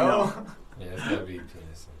headache right now. Yeah, it's gotta be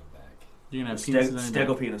penis on the back. You're gonna have penises on your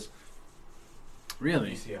Stego back. penis.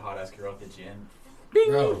 Really? You see a hot ass girl at the gym.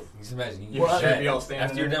 Bro, just imagine you Well, that, be all standing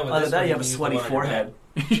after you're there. done with Other this than that, one, you have a use the sweaty one on your forehead.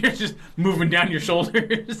 You're just moving down your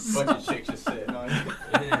shoulders. Bunch of chicks just sitting on you.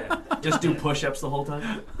 back. Yeah. Just do push-ups the whole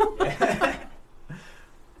time.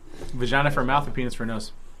 Vagina for a mouth or penis for a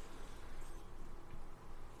nose?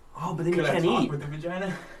 Oh, but then Could you I can't talk eat. with the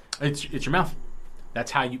vagina? It's your mouth.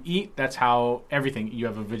 That's how you eat. That's how everything. You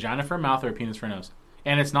have a vagina for a mouth or a penis for a nose.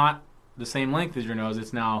 And it's not the same length as your nose.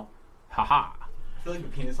 It's now, haha. I feel like the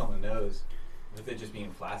penis on the nose, with it just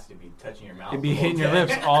being flaccid, it'd be touching your mouth. It'd be the whole hitting your day.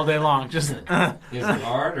 lips all day long. Just Is it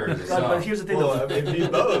hard or is it God, soft? but here's the thing, Well, though. it'd be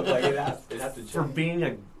both. Like it'd have to For change. being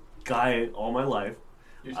a guy all my life,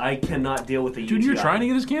 You're- I cannot deal with the dude, UTI. you're trying to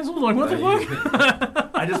get us canceled? Like, what the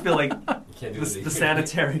fuck? I just feel like You can't do the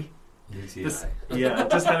sanitary. UTI. This, yeah,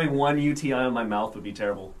 just having one UTI on my mouth would be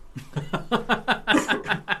terrible.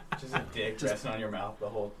 Just a dick resting on your mouth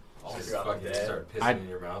all Just throughout the fucking day. start pissing I'd- in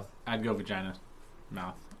your mouth. I'd go vagina,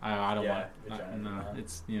 mouth. I don't Yeah, want. vagina, No, mouth.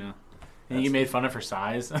 it's And you get made fun of for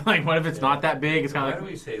size. Like, what if it's not that big? It's Why kind do of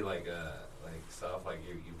we like. say like soft, like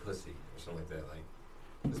you pussy or something like that? Like,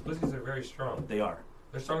 these pussies are very strong. They are.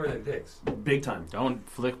 They're stronger than dicks. Big time. Don't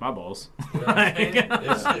flick my balls. You know what I'm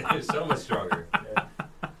saying? It's so much stronger. Yeah.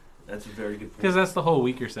 That's a very good point. Because that's the whole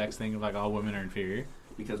weaker sex thing of like all women are inferior.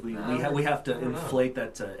 Because we No, have to I don't know. inflate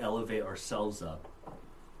that to elevate ourselves up.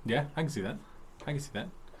 Yeah, I can see that. I can see that.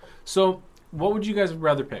 So, what would you guys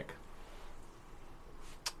rather pick?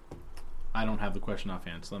 I don't have the question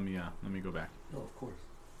offhand, so let me go back. No, of course.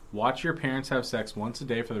 Watch your parents have sex once a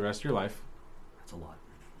day for the rest of your life, That's a lot.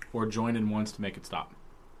 or join in once to make it stop.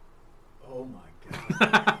 Oh my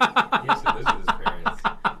god. He has to live with his parents.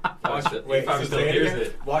 If I'm so still say it hears again.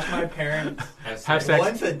 it. Watch my parents Have sex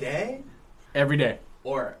once a day, every day,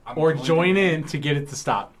 or I'm or going join to- in to get it to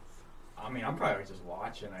stop. I mean, I'm probably just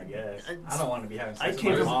watching. I guess I don't want to be having I sex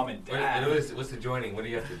came with my from- mom and dad. What's the joining? What do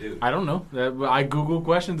you have to do? I don't know. I Google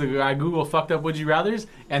questions. I Google fucked up would you rather's,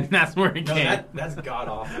 and that's where it No, came. that's god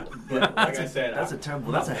awful. But like I said, that's a I'm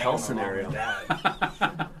terrible. not That's a banging hell my mom scenario. and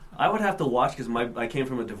dad. I would have to watch because I came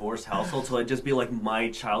from a divorced household, so it'd just be like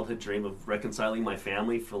my childhood dream of reconciling my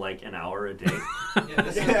family for like an hour a day. Yeah,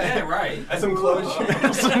 that's yeah, right. That's some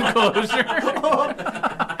closure. Some closure.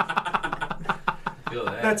 Feel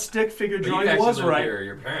that. That stick figure But you drawing actually was live right. with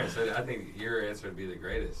your parents. I think your answer would be the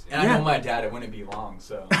greatest. And I know my dad, it wouldn't be long,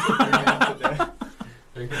 so.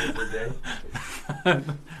 3 minutes a day.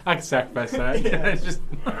 I can sacrifice that. Yeah. It's just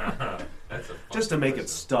That's a Just to make it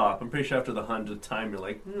stop. I'm pretty sure after the 100th time, you're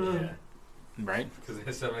like, Yeah. right Because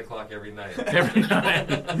it's 7 o'clock every night every night.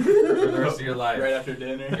 for the rest of your life. Right after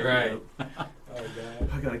dinner. You're right. Oh god.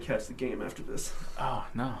 I gotta catch the game after this. Oh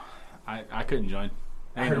no, I couldn't join.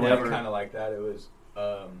 I Ain't heard no one way. kind of like that. It was,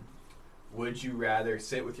 would you rather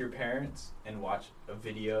sit with your parents and watch a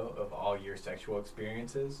video of all your sexual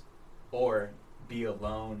experiences, or be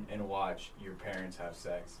alone and watch your parents have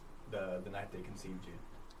sex the night they conceived you?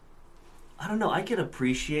 I don't know. I could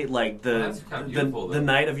appreciate like Well, that's kind of beautiful, the though.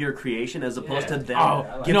 night of your creation as opposed Yeah. to them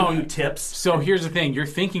Oh, giving no. you tips. So here's the thing: you're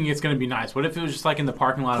thinking it's going to be nice. What if it was just like in the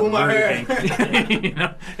parking lot Pull of my Burger hair. King? You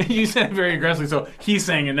know, you said it very aggressively, so he's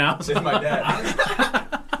saying it now. This So. is my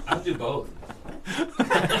dad. I'll do both.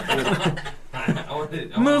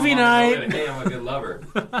 Movie night. Hey, I'm a good lover.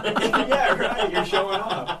 Yeah, right. You're showing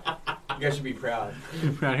off. You guys should be proud.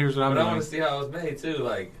 Now, here's what I'm But I doing. want to see how it was made too.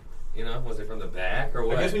 Like, was it from the back or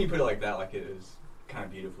what? I guess when you put it like that, like it was kind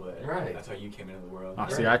of beautiful. Right. That's how you came into the world. Oh,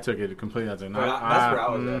 see, I took it completely. I was like, no, But that's where I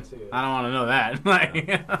was at, too. I don't want to know that. Like,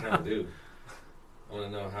 I kind of do. I want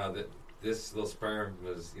to know how this little sperm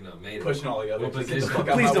was, made. Pushing all the What others. Get the position? fuck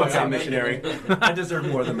out Please my don't way, say I'm making missionary. it. I deserve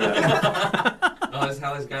more than that. Oh, that's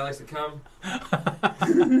how this guy likes to come.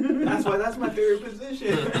 That's why that's my favorite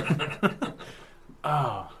position.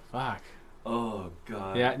 oh, fuck. Oh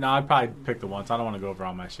God. Yeah, no, I'd probably pick the once. I don't want to go over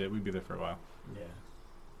all my shit. We'd be there for a while. Yeah.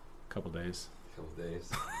 A couple days. Couple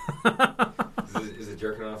days. Is it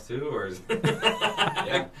jerking off too, or is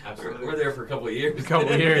Yeah, absolutely. we're there for a couple of years? A couple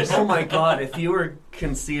of years. Oh my God! If you were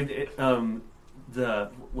conceived,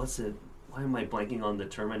 what's it? Why am I blanking on the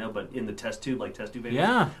term right now? But in the test tube, like test tube baby.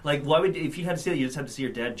 Yeah. Like, why would if you had to see that, you just have to see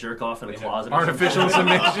your dad jerk off in a Yeah. closet? or Artificial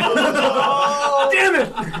something? insemination. Damn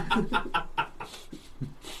it!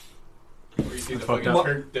 Where you see the Fucked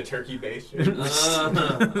fucking up. the turkey baster.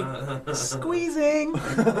 Squeezing.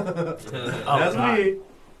 That's God. me.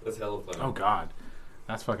 That's hella fun. Oh, God.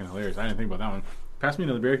 That's fucking hilarious. I didn't think about that one. Pass me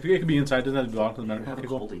another beer. It could be inside. Doesn't have to belong to the I matter. have a Okay,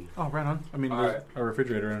 cool. coldie. Oh, right on. I mean, All there's right. a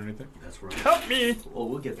refrigerator underneath it. That's right. Help me. Well,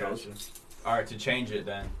 we'll get those. Gotcha. All right, to change it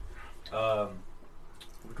then.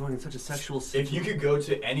 We're going in such a sexual. If you could go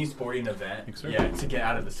to any sporting event, Thanks, sir. yeah, to get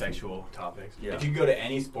out of the sexual topics. Yeah. If you could go to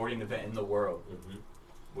any sporting event in the world, Mhm.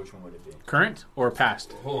 which one would it be? Current or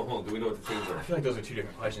past? Hold on. Do we know what the teams I are? feel like those are two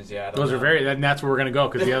different questions. Yeah, I don't Those are know. very. That's where we're gonna go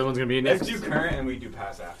because the other one's gonna be Let's next. do current and we do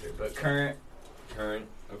past after. But current, Current.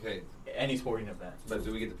 Okay. any sporting event. But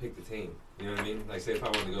do we get to pick the team? You know what I mean? Like, say if I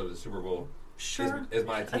wanted to go to the Super Bowl, Sure. is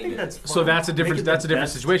my I team. think in that's it. So that's a Make different it the that's a different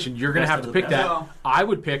best- situation. You're gonna best have of to the pick best. that. No. I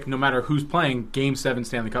would pick no matter who's playing Game 7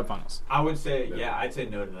 Stanley Cup Finals. I would say, I'd say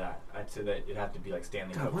no to that. I'd say that it'd have to be like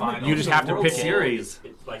Stanley God, Cup we're not Finals. You just going have to World pick Series.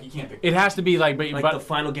 Like you can't pick. It has to be like, Like but the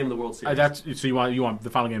final game of the World Series. that's so you want the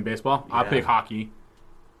final game of baseball. I'll Yeah. pick hockey.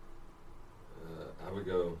 I would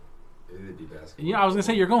go. It would be basketball. Yeah, I was gonna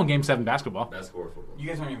say you're going Game 7 basketball. Basketball or football. You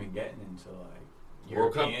guys aren't even getting into like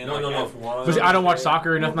World Cup? European, No, like no, no. F1. But see, I don't watch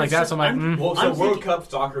soccer or nothing Well, like that, so I'm like, I'm- Well, so I'm World thinking- Cup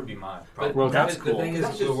soccer would be mine. But Probably. World That's the cool. thing is,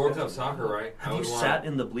 That's the just- World Cup soccer, right? Have I you would sat want,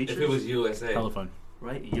 in the bleachers? if it was USA. hella fun.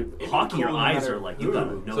 right? It'd be Hockey, your cool no eyes matter are like you gotta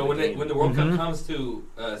who. know. So the game. when the World Mhm. Cup comes to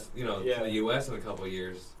Yeah. to the U.S. in a couple of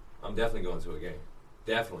years, I'm definitely going to a game.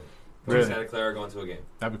 Definitely. From Really? Santa Clara going to a game.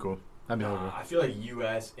 That'd be cool. That'd be hella cool. I feel like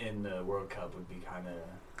U.S. in the World Cup would be kind of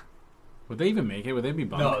Would they even make it? Would they be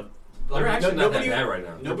bummed? no. They're actually not that nobody, bad right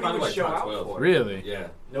now. They're nobody probably would like show top out 12. for it. Really? Yeah.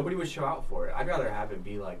 Nobody would show out for it. I'd rather have it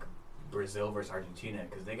be like Brazil versus Argentina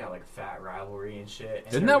because they got like fat rivalry and shit. and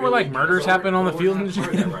Isn't they're that where, like, good. murders happen on the But field we're and not shit?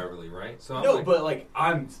 part of that rivalry, right? So I'm No, like, but like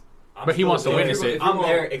I'm But he still wants to there. witness it. If I'm you're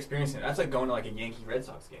there going- experiencing it. That's like going to like a Yankee Red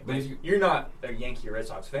Sox game. But Like, if you- you're not a Yankee or Red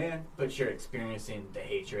Sox fan, but you're experiencing the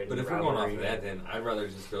hatred. But and if the we're going off rivalry. of that, then I'd rather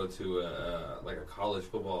just go to like a college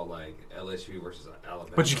football, like LSU versus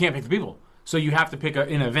Alabama. But you can't pick the people. So you have to pick an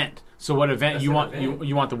event. So what event That's you an want? event.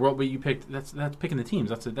 You want the world, but you picked that's picking the teams.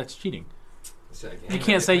 That's cheating. It's like, You hey, can't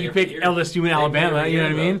they say play you every pick year. LSU and They play Alabama. every You know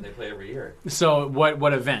year, what I mean? though. They play every year. So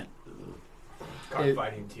what event?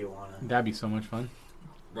 Cockfighting Tijuana. That'd be so much fun.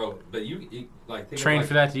 Bro, but you like think Trained of,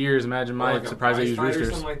 for that to years. Imagine or my like a surprise they prize use fight or roosters.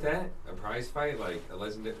 something like that. A prize fight, like a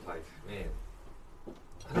legendary, like man,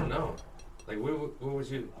 I don't know. Like what would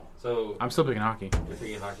you? So I'm still picking hockey. you're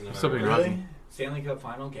thinking hockey, no still matter picking what. Really? Stanley Cup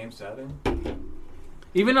final, Game 7.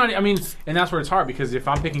 Even on, I mean, and that's where it's hard because if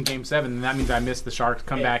I'm picking Game 7, then that means I missed the Sharks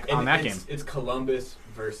comeback And on that it's, game. It's Columbus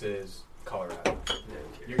versus Colorado. Yeah, okay.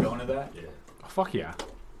 You're going to that? Yeah. Oh, fuck yeah.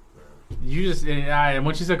 You just, and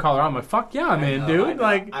when she said Colorado, I'm like, fuck yeah, I'm in, I know, dude. I know.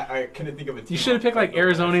 Like, I couldn't think of a team. you should have picked like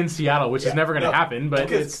Arizona and Seattle, which is Yeah, never going to no, happen, but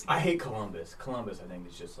because it's. I hate Columbus. Columbus, I think,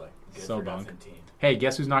 is just like good So for bunk. nothing team. Hey,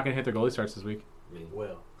 guess who's not going to hit their goalie starts this week? Me.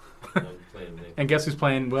 Will. I'm playing me. And guess who's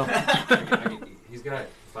playing Will? He's got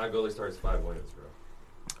 5 goalie starts, 5 wins, bro.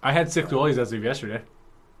 I had 6 goalies as of yesterday.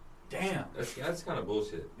 Damn. That's kind of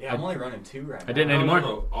bullshit. Yeah, I'm only running 2 right now. I didn't No, anymore.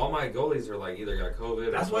 no. All my goalies are like either got COVID.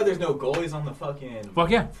 or That's why there's no goalies on the fucking Fuck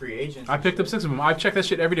yeah. free agents. I and picked up shit. 6 of them. I check that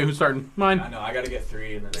shit every day. Who's starting? Mine. I know. I got to get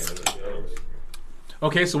 3 and then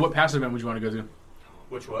Okay, so what pass event would you want to go to?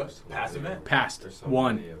 which was pass event. Past. There's so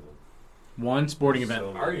One. many of them. One sporting There's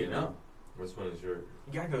event. I already know. Which one is your?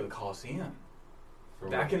 You gotta go to the Coliseum. For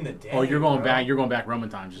Back what? in the day. Oh, you're going bro. back. You're going back Roman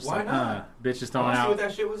times. Just Why like, not? bitch just I throwing wanna see what out.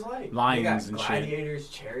 that shit was like. lions They got and shit. gladiators,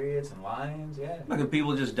 chariots, and lions. Yeah. Fucking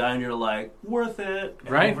people just die and you're like, worth it. And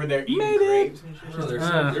Right? Over there eating Made it. grapes and shit.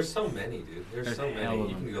 Bro, there's so many, dude. There's There's so a hell many. of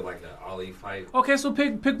You them. can go like an Ali fight, Okay, so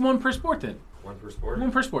pick one per sport then. one per sport.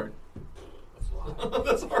 One per sport. That's a lot.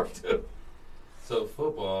 That's hard too. So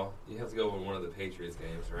football, you have to go with one of the Patriots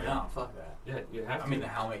games, right? No, fuck that. Yeah, you have to. I mean the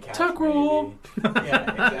helmet catch. Tuck rule. maybe.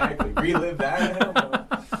 Yeah, exactly. Relive that. Hell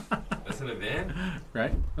no. That's an event.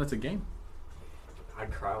 Right? That's a game.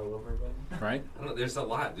 I'd cry all over again. Right? I don't know, there's a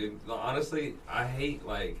lot, dude. Honestly, I hate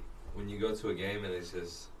like when you go to a game and it's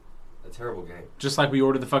just a terrible game. Just like we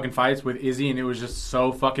ordered the fucking fights with Izzy and it was just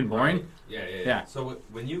so fucking boring. Right? Yeah. Yeah. So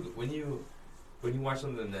when you watch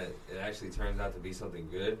something that it actually turns out to be something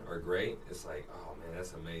good or great, it's like, oh man,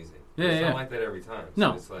 that's amazing. Yeah, It's yeah. not like that every time. So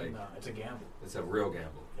No. It's like No, it's a gamble. it's a real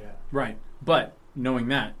gamble. Yeah. Right. But knowing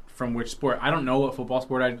that from which sport, I don't know what football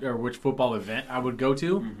sport or which football event I would go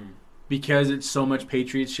to Mm-hmm. because it's so much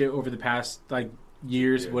Patriots shit over the past like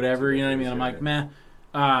years, Yeah, whatever. You know what I mean? years, I'm yeah. like, meh.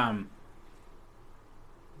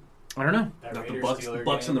 I don't know. That Not the Raiders Bucks- Steelers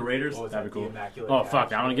Bucks game, and the Raiders? what was That'd that, be cool. the Immaculate Oh Catch? fuck,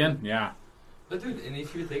 that one again? Yeah. But dude, and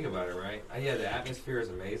if you think about it, right? Yeah, the atmosphere is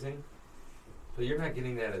amazing, but you're not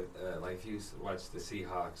getting that like if you watch the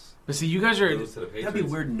Seahawks But see, you guys are. lose to the Patriots. That'd be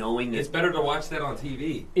weird knowing It's it. better to watch that on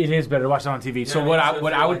TV. It is better to watch it on TV. So Yeah, what so I if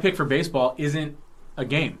what you're I would like- pick for baseball isn't a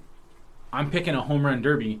game. I'm picking a home run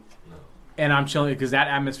derby, No. and I'm chilling because that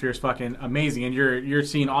atmosphere is fucking amazing, and you're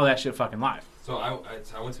seeing all that shit fucking live. So I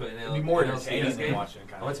went to an It'd be more NLCS entertaining than game. watching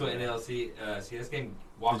kind I went of to an CS game.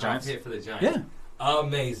 Walk off Giants? hit for the Giants. Yeah.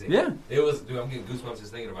 Amazing. Yeah. It was. Dude, I'm getting goosebumps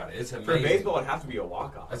just thinking about it. It's amazing. For baseball, it'd have to be a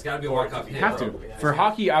walk-off. It's got to be a Or walk-off to be hit. Have bro. to. Yeah. For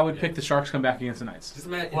hockey, I would Yeah. pick the Sharks come back against the Knights. Just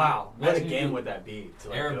imagine. Wow, what a imagine game you- would that be? To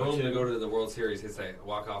like Aaron go Boone to? to go to the World Series hits a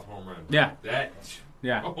walk-off home run. Yeah, That.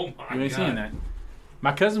 yeah. Oh my You ain't God. seeing that.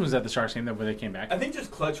 My cousin was at the Sharks game where they came back. I think just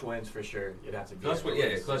clutch wins for sure. You'd have to be. Clutch wins,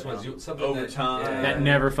 yeah, clutch wins. Something overtime. That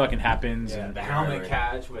never fucking happens. Yeah, And the helmet right.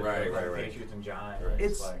 catch with Right, the right. Patriots and Giants. Right.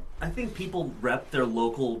 It's. like, I think people rep their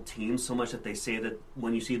local teams so much that they say that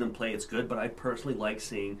when you see them play, it's good. But I personally like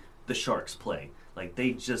seeing the Sharks play. Like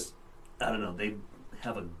they just, I don't know, they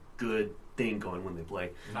have a good thing going when they play.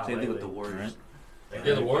 Not Same thing with lately. the Warriors. Right.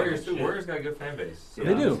 Yeah, the Warriors too. Shit. Warriors got a good fan base. So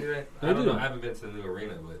They do. you see that? They I don't do. know. I haven't been to the new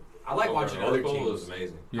arena, but I like watching other Oracle teams. was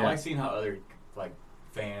amazing. Yeah. I like seeing how other like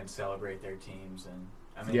fans celebrate their teams, and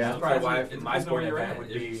I mean Yeah. that's probably why It depends my on sporting where you're event at.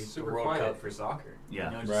 would be It's the super World quiet. Cup for soccer. Yeah.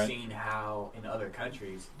 you know, just Right. seeing how in other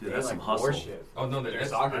countries Dude, they that's like some hustle. worship. Oh no, their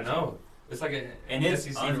that's soccer I know. It's like an and it's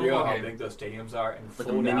SEC unreal football how game. big those stadiums are and Like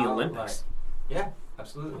a full mini out, Olympics. Like, yeah,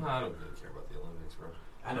 absolutely. Well, I don't really care about the Olympics, bro.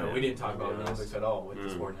 I know Yeah. we didn't talk about Yeah. the Olympics at all with the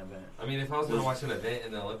Mm. sporting event. I mean, if I was going to watch an event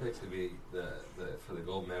in the Olympics, it'd be the for the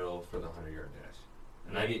gold medal for the 100-yard dash.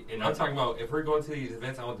 And I'm talking about if we're going to these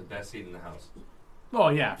events, I want the best seat in the house. Oh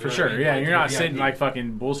yeah, for You know what sure. I mean? Yeah, Like you're not VIP. sitting like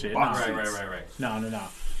fucking bullshit. No. Box Right, seats. right. No.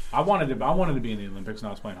 I wanted to be in the Olympics when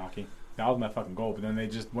I was playing hockey. That was my fucking goal. But then they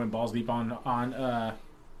just went balls deep on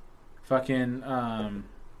fucking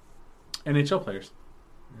NHL players.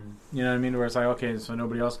 You know what I mean? Where it's like, okay, so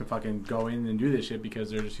nobody else can fucking go in and do this shit because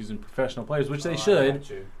they're just using professional players, which they Oh, I should. got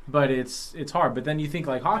you. But it's hard. But then you think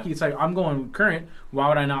like hockey, it's like I'm going current. Why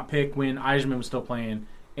would I not pick when Eichmann was still playing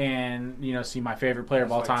and see my favorite player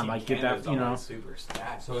of all That's why time? Team Like get Canada's that always super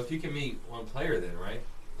stacked. So if you can meet one player, then right,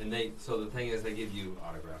 and so the thing is, they give you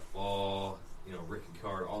autograph ball, Ricky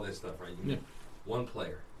card, all this stuff, right? You can meet one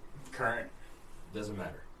player. Current Doesn't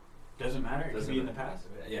matter. doesn't matter. It could Doesn't be in the matter. past.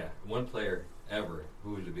 Yeah, one player ever.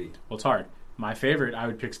 Who would it be? Well, it's hard. My favorite, I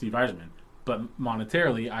would pick Steve Eichmann, but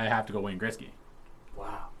monetarily, I have to go Wayne Gretzky.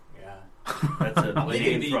 Wow. Yeah. That's a You get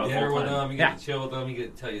to eat throughout dinner all with time. them. You Yeah. get to chill with them. You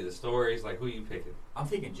get to tell you the stories. Like, who you picking? I'm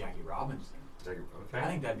thinking Jackie Robinson. Like, I okay.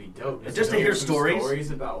 think that'd be dope. Just to hear some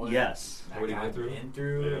stories? about what Yes. that What he guy went through? been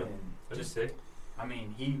through, Yeah. and That'd just be sick. I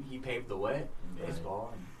mean, he paved the way in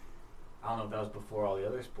baseball, and I don't know if that was before all the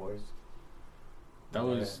other sports. That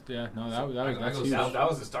was that's go huge. south. That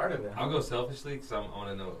was the start of it. I'll go selfishly because I want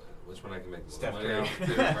to know which one I can make the Steph most money Curry. out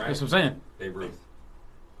too, right? That's what I'm saying. Babe Ruth.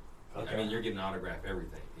 Okay. I mean, you're getting autograph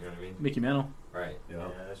everything. You know what I mean? Mickey Mantle. Right. Yeah. Yeah,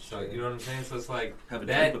 that's So true. you know what I'm saying? So it's like Have a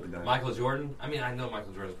that. drink with the guy. Michael Jordan. I mean, I know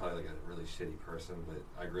Michael Jordan's probably like a really shitty person, but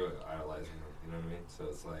I grew up idolizing him. You know what I mean? So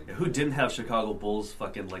it's like, Yeah, who didn't have Chicago Bulls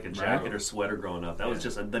fucking like a jacket Right. or sweater growing up? That was Yeah.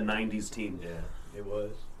 just the '90s team. yeah. It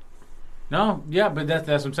was. No, yeah, but that's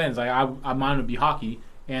what I'm saying. It's like I mine would be hockey,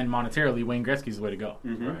 and monetarily, Wayne Gretzky's the way to go.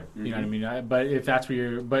 Mm-hmm. Right. You know what I mean? But if that's where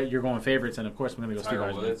you're going favorites, and of course we're gonna go Steve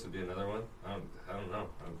Tiger Eichmann. Woods would be another one. I don't know.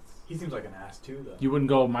 He seems like an ass too, though. You wouldn't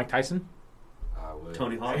go Mike Tyson, I would.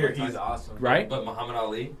 Tony I Hawk. hear he's awesome. right? But Muhammad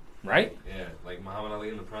Ali. Right? Yeah, like Muhammad Ali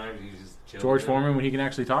in the prime. You just chill. George with him. Foreman when he can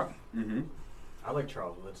actually talk. Mm-hmm. I like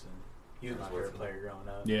Charles Woodson. He was my Charles favorite Woodson. player growing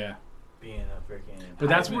up. Yeah. Being a freaking But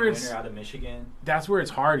that's Heisman where it's- winner out of Michigan. That's where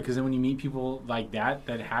it's hard because then when you meet people like that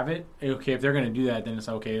have it, okay, if they're gonna do that, then it's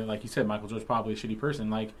okay. Like you said, Michael Jordan's probably a shitty person.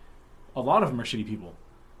 Like a lot of them are shitty people.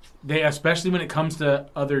 They, especially when it comes to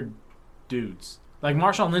other dudes. Like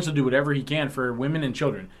Marshawn Lynch will do whatever he can for women and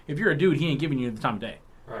children. If you're a dude, he ain't giving you the time of day.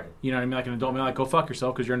 Right. You know what I mean? Like an adult male, like go fuck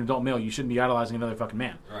yourself because you're an adult male. You shouldn't be idolizing another fucking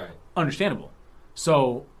man. Right. Understandable.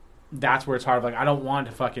 So that's where it's hard. Like I don't want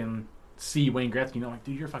to fucking see Wayne Gretzky. You know, like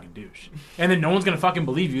dude, you're a fucking douche. And then no one's gonna fucking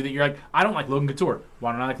believe you that you're like, I don't like Logan Couture.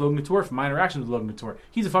 Why don't I like Logan Couture? From my interactions with Logan Couture,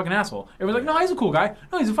 he's a fucking asshole. Everyone's like, no, he's a cool guy.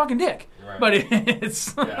 No, he's a fucking dick. Right. But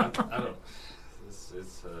it's Yeah, I don't.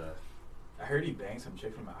 It's I heard he banged some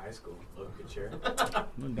chick from my high school. Logan Couture.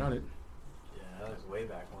 Wouldn't doubt it. Yeah, that was way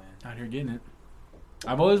back when. Out here getting it.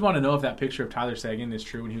 I've always wanted to know if that picture of Tyler Sagan is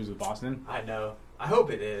true when he was with Boston. I know. I hope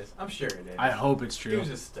it is. I'm sure it is. I hope it's He true. was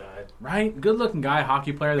a stud. Right? Good looking guy,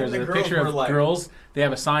 hockey player. There's And a the girls picture of were like- girls. They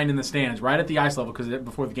have a sign in the stands right at the ice level because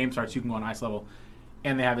before the game starts, you can go on ice level.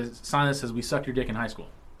 And they have a sign that says, "We sucked your dick in high school."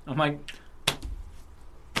 I'm like,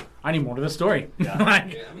 I need more to the story. Yeah.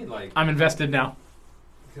 Like, yeah. I mean, like, I'm invested now.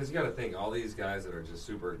 because you got to think all these guys that are just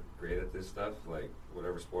super great at this stuff, like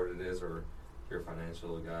whatever sport it is, or if you're a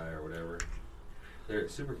financial guy or whatever, they're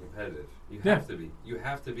super competitive. You Yeah. have to be. You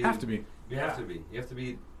have to be. Have to be. You have Yeah. to be. You have to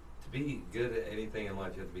be. To be good at anything in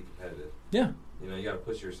life, you have to be competitive. Yeah. You know, you got to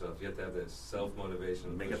push yourself. You have to have that self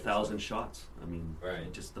motivation. Make 1,000 shots. I mean,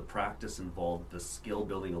 Right. just the practice involved, the skill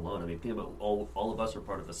building alone. I mean, think about all of us are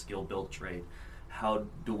part of a skill built trade. How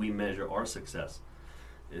do we measure our success?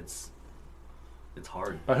 It's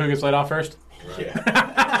hard. Who gets laid off first? Right.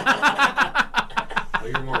 Well,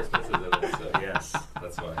 you're more expensive than us, so Yes.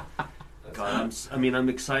 that's why. That's God, I'm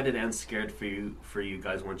excited and scared for you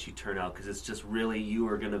guys once you turn out because it's just really you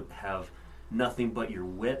are gonna have nothing but your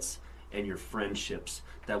wits and your friendships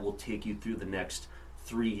that will take you through the next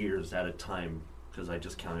 3 years at a time. Because I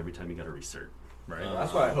just count every time you got to recert. Right. Well,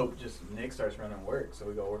 that's why I hope just Nick starts running work, so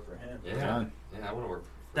we go work for him. Yeah, Done. yeah, I want to work.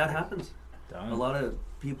 That happens. Done. A lot of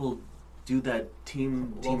people do that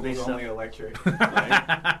team-based Locals stuff. only electric.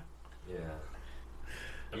 Right? Yeah.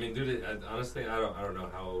 I mean, dude, honestly, I don't know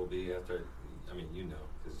how it will be after. I mean, you know,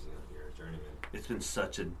 because you're a journeyman, It's been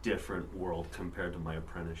such a different world compared to my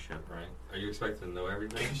apprenticeship. right? Are you expected to know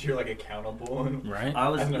everything? Because you're like accountable. And Right. I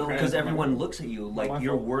was As an because apprentice, everyone my- looks at you my like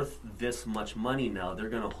you're fault. worth this much money now. They're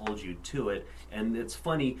gonna hold you to it, and it's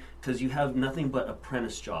funny because you have nothing but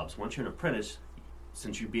apprentice jobs. Once you're an apprentice,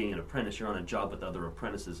 since you're being an apprentice, you're on a job with other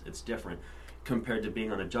apprentices. It's different compared to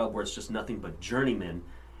being on a job where it's just nothing but journeymen.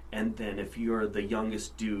 And then if you're the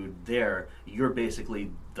youngest dude there, you're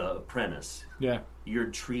basically the apprentice. Yeah. You're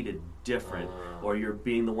treated different, Oh. or you're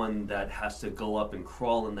being the one that has to go up and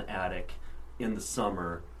crawl in the attic in the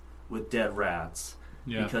summer with dead rats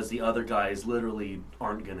Yeah. because the other guys literally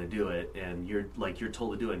aren't going to do it, and you're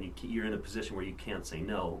told to do it, and you're in a position where you can't say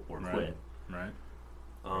no or Right. quit. Right.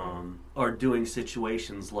 Or doing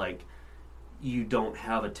situations like you don't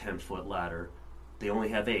have a 10-foot ladder, they only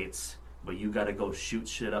have 8s, but you got to go shoot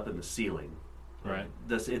shit up in the ceiling. Right.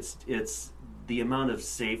 It's the amount of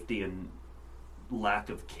safety and lack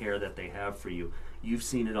of care that they have for you. You've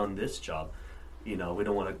seen it on this job. You know, we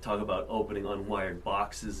don't want to talk about opening unwired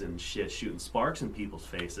boxes and shit, shooting sparks in people's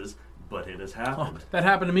faces, but it has Oh, happened. that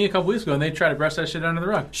happened to me a couple weeks ago, and they tried to brush that shit under the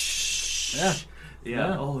rug. Shh. Yeah. Yeah.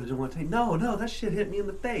 Yeah. Oh, I don't want to take. No, that shit hit me in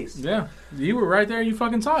the face. Yeah. You were right there. You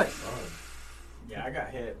fucking saw it. Oh, yeah, I got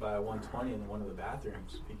hit by a 120 in one of the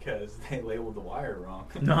bathrooms because they labeled the wire wrong.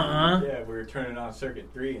 Nuh-uh. Yeah, we were turning on circuit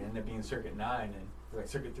 3 and it ended up being circuit 9, and we're like,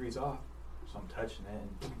 circuit 3's off. So I'm touching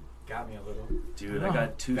it and got me a little. Dude, Oh. I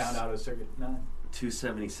got Found out it was circuit 9.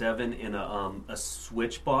 277 in a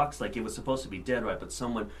switch box. Like, it was supposed to be dead right, but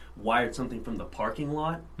someone wired something from the parking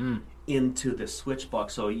lot Mm. into the switch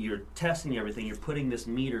box. So you're testing everything. You're putting this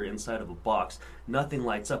meter inside of a box. Nothing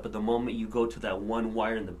lights up. But the moment you go to that one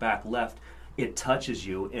wire in the back left, it touches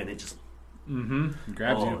you and it just Mm-hmm.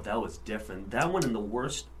 Grabs you. that was different. That one, and the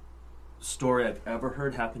worst story I've ever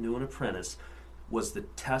heard happen to an apprentice was the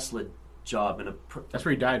Tesla job in That's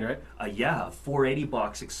where he died, right? a 480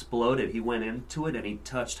 box exploded. He went into it and he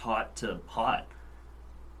touched hot to hot,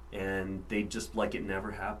 and they just like it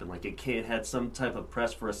never happened. Like it had some type of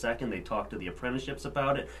press for a second. They talked to the apprenticeships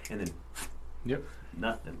about it, and then Yep.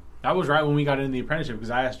 nothing. That was right when we got into the apprenticeship,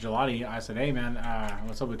 because I asked Gelati, I said, hey, man,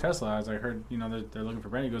 what's up with Tesla? I was like, I heard, they're looking for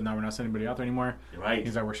Brent. He goes, no, we're not sending anybody out there anymore. Right?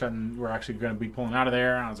 He's like, we're actually going to be pulling out of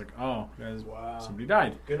there. And I was like, oh, guys, Wow. somebody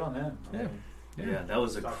died. Good on them. I Yeah. mean, Yeah, that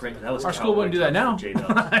was a Stop crazy. saying That was Our school wouldn't do that now.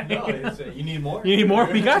 J-Dubs. no, it's, you need more? You need more?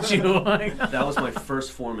 We got you. That was my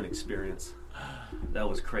first foreman experience. That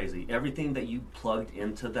was crazy. Everything that you plugged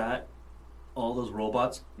into that, all those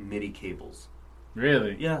robots, MIDI cables.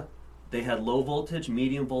 Really? Yeah. They had low voltage,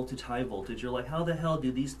 medium voltage, high voltage. You're like, how the hell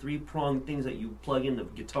do these 3-pronged things that you plug into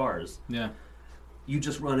guitars, Yeah. you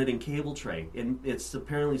just run it in cable tray? And it's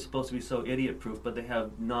apparently supposed to be so idiot-proof, but they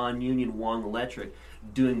have non-union Wong Electric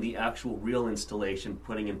doing the actual real installation,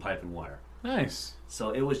 putting in pipe and wire. Nice. So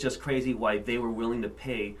it was just crazy why they were willing to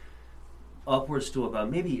pay upwards to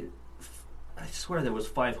about maybe, I swear there was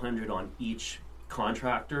 500 on each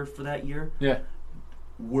contractor for that year, Yeah.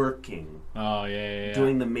 working, Oh, yeah.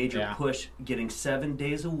 doing the major Yeah. push, getting 7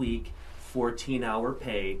 days a week, 14-hour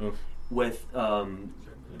pay, Oof. with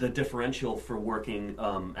the differential for working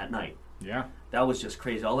at night. Yeah. That was just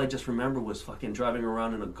crazy. All I just remember was fucking driving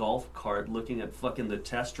around in a golf cart, looking at fucking the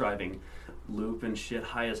test driving loop and shit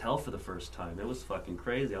high as hell for the first time. It was fucking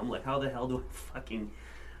crazy. I'm like, how the hell do I fucking,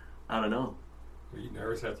 I don't know, were you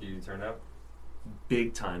nervous after you turned out?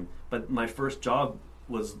 big time. But my first job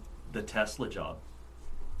was the Tesla job.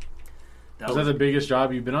 Was that the biggest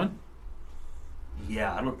job you've been on?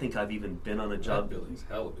 Yeah, I don't think I've even been on a That job. building's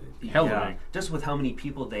hella big. Hella big. Just with how many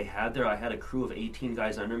people they had there, I had a crew of 18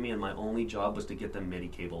 guys under me, and my only job was to get them MIDI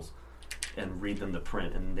cables and read them the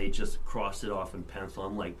print, and they just crossed it off in pencil.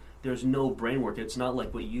 I'm like, there's no brain work. It's not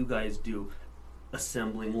like what you guys do,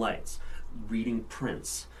 assembling lights, reading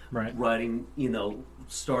prints, Right. writing,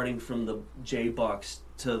 starting from the J box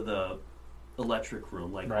to the electric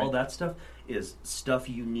room. Like, all Right. that stuff is stuff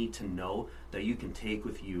you need to know that you can take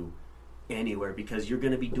with you anywhere, because you're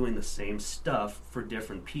going to be doing the same stuff for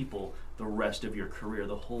different people the rest of your career,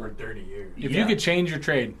 the whole For 30 years. If Yeah. you could change your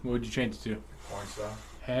trade, what would you change it to? Porn stuff.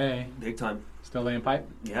 Hey, big time. still laying pipe?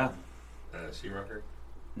 Yeah. Sheetrocker?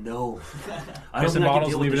 No. I don't Pissing think I could bottles,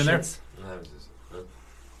 deal leave with it in the there? shits. No, that was just.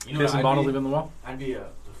 You know Kissing what, bottles, leave it on the wall? I'd be the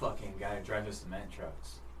fucking guy who drives the cement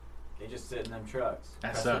trucks. They just sit in them trucks.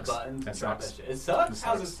 That press sucks. The buttons That and drop sucks. That shit. It sucks.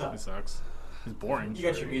 How's it suck? It sucks. It's boring. You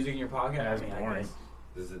got your music in your pocket. Yeah, it's I boring.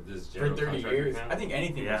 guess This for general 30 contractor years. count? I think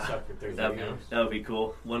anything Yeah. would suck for 30 That years. would be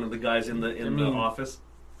cool. One of the guys in the office.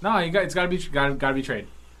 No, it's got to be trade. Got to be a trade.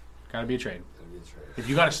 That'd be a trade. If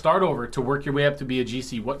you got to start over to work your way up to be a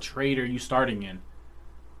GC, what trade are you starting in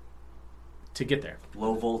to get there?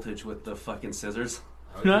 Low voltage with the fucking scissors.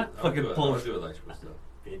 Fucking I pull. would do electrical stuff.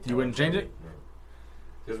 You wouldn't change it?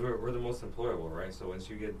 Because we're the most employable, right? So once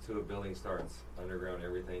you get to a building starts, underground,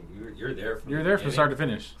 everything, you're there from You're the there from beginning, start to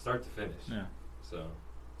finish. Start to finish. Yeah. So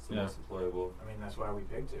it's the Yeah. most employable. I mean, that's why we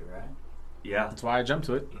picked it, right? Yeah, That's why I jumped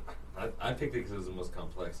to it. I picked it because it was the most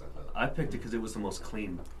complex. I thought. I picked it because it was the most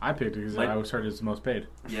clean. I picked it because I was heard it's the most paid.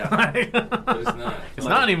 Yeah. But it's not. It's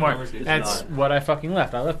not anymore. It's That's not. what I fucking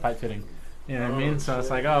left. I left pipe fitting. You know what I mean? So it's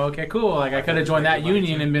shit. like, oh, okay, cool. Like I could have joined that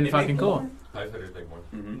union and been They make fucking cool. more? Pipe fitters make more.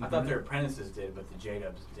 Mm-hmm. I thought their apprentices did, but the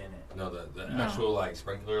J-Dubs didn't. No, the No. actual like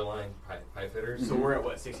sprinkler line pipe fitters. So we're at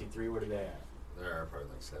what, 63? What are they at? They're probably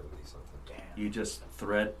like 70 something. Damn. You just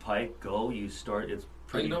thread pipe, go. You start. It's But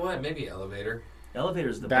pretty. you know what? Maybe elevator.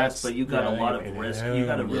 Elevator's the That's- best, but you got yeah, a lot of elevator. risk. You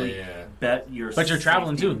got to really Yeah. bet your. But you're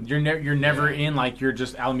traveling safety. too. You're never Yeah. in like you're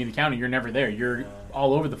just Alameda County. You're never there. You're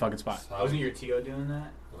all over the fucking spot. Wasn't your TO doing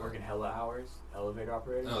that? Working hella hours? Elevator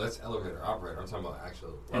operator? No, that's elevator operator. I'm talking about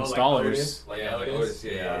actual. Oh, like Installers. Otis? Like Yeah, like Otis? Otis,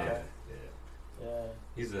 yeah. Okay. Yeah. Yeah.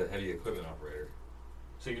 He's a heavy equipment operator.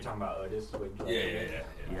 So you're talking about Otis?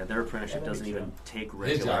 Yeah, their apprenticeship Yeah, that'd doesn't be even take His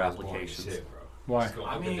regular job is boring as applications. shit, bro. Why? Just going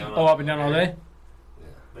I up and mean- down Oh, up and down all day. Yeah.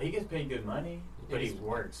 But he gets paid good money. But he gets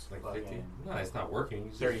works like fucking 50. No, it's not working.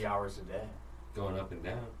 He's 30 just hours a day. going up and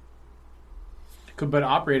down. But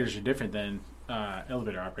operators are different than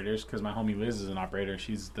elevator operators because my homie Liz is an operator.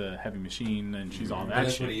 She's the heavy machine and she's all But that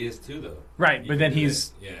that's shit. what he is too, though. Right, You but can then do he's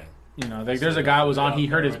that. Yeah. you know like there's a guy who was on. He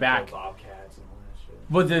hurt his back. Bobcats and all that shit.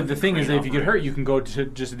 But the thing is, that if you get hurt, operators. you can go to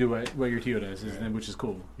just to do what your TO does, which is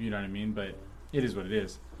cool. You know what I mean? But it is what it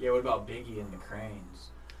is. Yeah, what about Biggie and the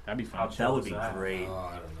Cranes? That'd be How fun. That would Chill be is that? great. Oh,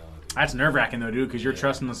 I don't know. Dude. That's nerve wracking though, dude, because you're Yeah.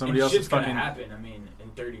 trusting on somebody and else's shit's gonna fucking. happen. I mean, in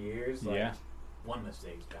 30 years, like, Yeah. one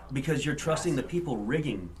mistake's down. Because you're trusting the Massive. people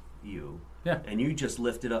rigging you. Yeah. And you just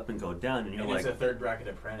lift it up and go down, and you're And like, it's a third bracket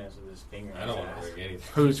apprentice with his finger in I his don't want ass. to rig anything.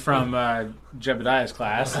 Who's from Jebediah's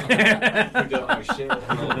class? Who don't know shit.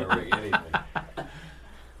 I don't want to rig anything.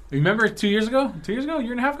 Remember 2 years ago, year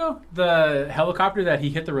and a half ago, the helicopter that he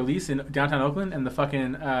hit the release in downtown Oakland, and the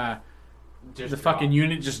fucking Just the fucking drop.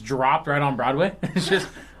 unit just dropped right on Broadway. It's just,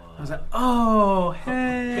 I was like, oh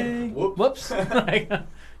hey, Whoops. Like,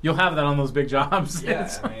 you'll have that on those big jobs. Yeah,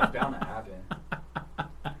 I mean, it's bound to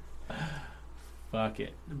happen. Fuck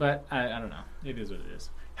it. But I don't know. It is what it is.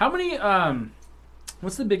 How many?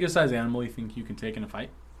 What's the biggest size animal you think you can take in a fight?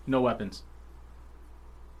 No weapons.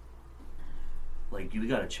 like you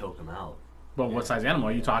gotta choke them out. Well, what size animal?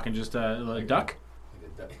 Are you talking just a duck? Like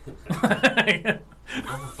a duck.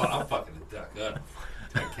 I'm fucking a duck up.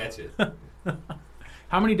 I catch it.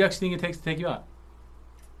 How many ducks do you think it takes to take you out?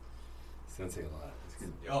 It's gonna take a lot.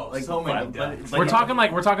 Oh, Like, so many but- ducks. but- We're talking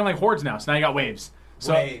like hordes now. So now you got waves.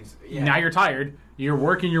 So Waves. Yeah. now you're tired. You're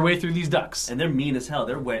working your way through these ducks. And they're mean as hell.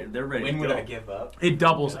 They're ready When to would go. I give up? It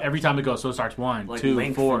doubles every time it goes. So it starts 1, Like 2,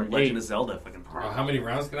 Link 4, from Legend 8. of Zelda. Fucking. How many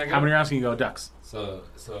rounds can I go? How many rounds can you go ducks? So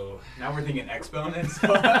Now we're thinking exponents.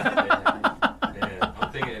 yeah,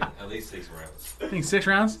 I'm thinking at least 6 rounds. I think 6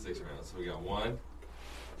 rounds. 6 rounds. So we got 1,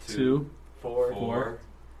 2, 4. 4,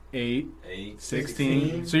 8, 8,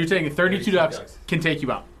 16. So you're taking 32 32 ducks ducks. can take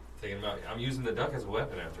you out. Taking them out. I'm using the duck as a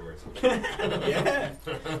weapon afterwards. Yeah.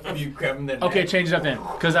 You grab them the Okay, neck. change it up then.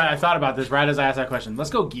 Because I thought about this right as I asked that question.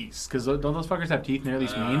 Let's go geese. Because don't those fuckers have teeth and they're at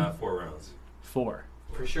least mean? 4 rounds. 4.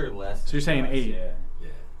 For sure less. So you're saying ducks, 8. Yeah. Yeah.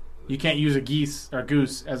 You can't use a geese or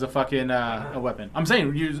goose as a fucking a weapon. I'm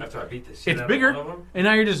saying use. After I beat the shit It's out bigger, of one of them. and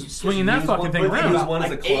now you're just swinging that use fucking one thing foot, around. use one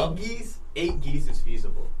as a club. 8 geese is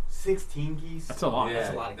feasible. 16 geese. That's a lot. Yeah,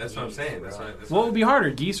 That's a lot of that's what I'm geese, saying. bro. That's What would be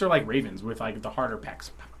harder? Geese or like ravens with like the harder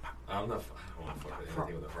pecks? I'm not. I don't want to fuck with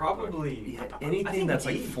anything with a Probably. Yeah, I anything think that's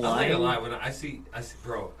like geese. I'm not gonna flying. lie. When I see,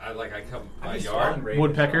 bro, I come I my be yard, swatting ravens,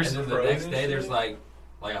 Woodpeckers? and then the crows next and day shit. there's like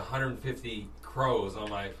 150 crows on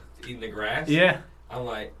my eating the grass. Yeah. I'm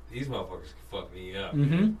like, these motherfuckers can fuck me up.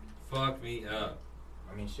 Mm-hmm. Fuck me up.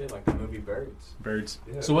 I mean, shit, like the movie Birds. Birds.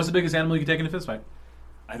 Yeah. So what's the biggest animal you can take in a fist fight?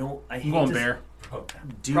 I I'm hate going to bear. Bro,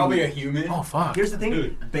 do. Probably a human. Oh fuck. Here's the thing.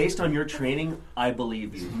 Dude. Based on your training, I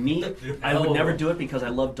believe you. Me, I would never do it because I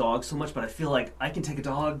love dogs so much. But I feel like I can take a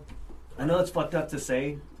dog. I know it's fucked up to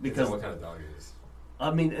say Depends because on what kind of dog it is.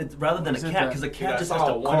 I mean, it's, rather than a Is it cat, the- because a Dude, cat I just saw has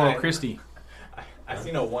to. one Coral eye- Christie. I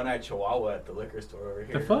seen a one-eyed chihuahua at the liquor store over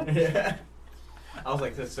here. The fuck? Yeah. I was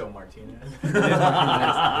like, that's so Martinez.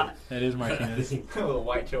 That is Martinez. A little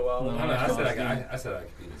white chihuahua. No, I that's said awesome. I said I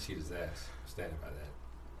could beat the cheetah's ass. I'm standing by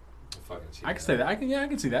that. I'm fucking cheetah. I can say that. I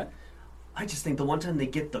can see that. I just think the one time they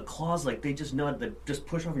get the claws, like they just know how to just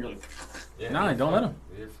push off and you're like, Yeah, Nah, you're don't let fucked.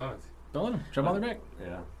 him. You're fucked. Don't let him jump on their back.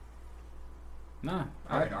 yeah. Nah.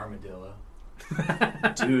 Or an armadillo.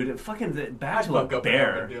 Dude, fucking back I'd to a fuck up an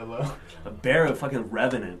bear. armadillo. A bear, a fucking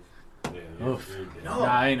revenant. Yeah, you're, Oof. you're dead. No.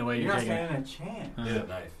 Nah, ain't no way You're you're not taking it. standing a chance. Get a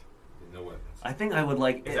knife. No weapons. I think I would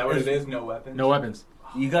like. Is that what it is? No weapons? No weapons.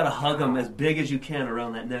 You gotta hug them as big as you can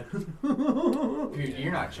around that neck.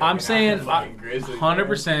 You're not choking I'm out saying a fucking grizzly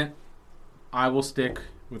 100%. I will stick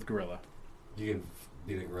with gorilla. You can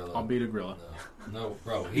beat a gorilla. I'll beat a gorilla. No,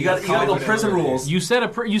 bro. You gotta go prison rules. You said a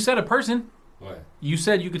person. What? You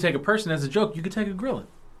said you could take a person as a joke. You could take a gorilla.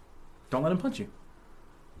 Don't let him punch you.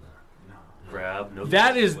 Grab. No.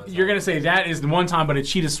 That is, you're gonna say that is the one time, but a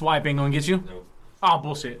cheetah swipe ain't gonna get you. No. Oh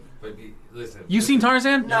bullshit. But listen. You seen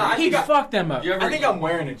Tarzan? No, I he think I- fucked them up. You ever, I think I'm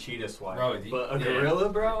wearing a cheetah swipe. Bro, but a yeah. gorilla,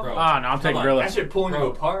 bro? Bro. Ah, no, I'm taking on. gorilla. That shit pulling you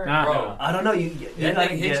Bro. apart. Nah. Bro. I don't know. You That gotta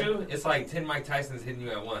thing hit get. you, it's like 10 Mike Tysons hitting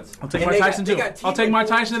you at once. I'll take And Mike they got- Tyson they too. got teeth I'll take like Mike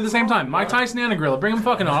that. Tyson at the same time. Mike Tyson and a gorilla. Bring them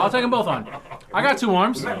fucking on. I'll take them both on. I got two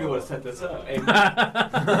arms. We might be able to set this up. Hey,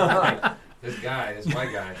 This guy, this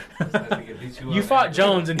white guy, I think he beat you You up. fought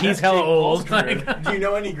Jones and he's hella old. do you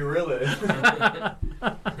know any gorillas?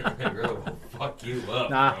 Gorilla will fuck you up.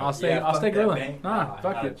 Nah, bro. I'll stay. Yeah, I'll stay fuck that gorilla. bank. Nah, Nah,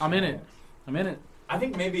 fuck not it. a I'm in it. chance. I'm in it. I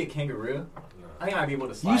think maybe a kangaroo. I think I might be able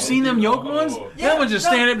to slide. You seen them yoke ones? Yeah, That one just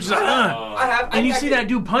no, stand up, just like, I have. and you see that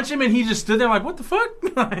dude punch him, and he just stood there like, what the fuck?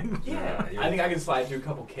 Yeah, Yeah, I think I can slide through a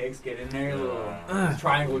couple kicks, get in there, a little Ugh.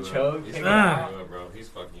 triangle He's choke. fucking take you it out. up, bro. He's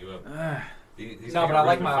fucking you up. These No, but I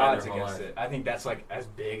like kangaroos my will fight odds their whole against life. it. I think that's like as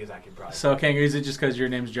big as I could probably. So, Kangaroo, is it just because your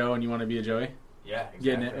name's Joe and you want to be a Joey? Yeah, exactly.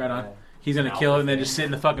 Getting it right on. yeah. He's gonna kill it and then just sit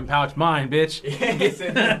in the fucking pouch. Mine, bitch. Yeah, get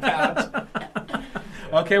in the pouch.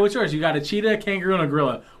 Okay, what's yours? You got a cheetah, a kangaroo, and a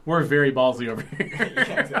gorilla. We're very ballsy over here.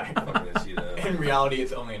 Yeah, exactly. Fucking a cheetah up. In reality,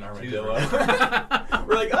 it's only an armadillo. Cheetah.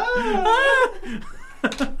 We're like, ah.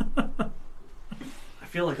 I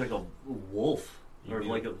feel like a wolf You or do.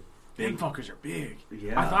 like a Big big. fuckers are big.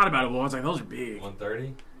 Yeah. I thought about it. Well, I was like, those are big.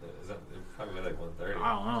 130? Is that probably like 130?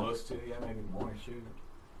 I don't know. Close to, yeah, maybe more. Shoot.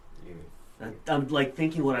 You I'm like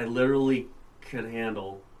thinking what I literally could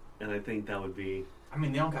handle, and I think that would be. I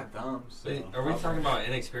mean, they don't got thumbs. So. can- Are we talking about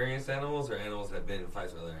inexperienced animals or animals that have been in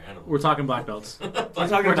fights with other animals? We're talking black belts. We're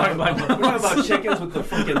talking about chickens with the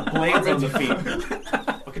fucking blades on the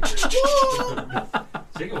feet.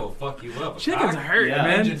 Chicken will fuck you up. A Chickens cock? hurt, Yeah.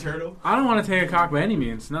 man. Ninja Turtle. I don't want to take a cock by any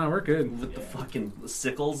means. No, we're good. With the fucking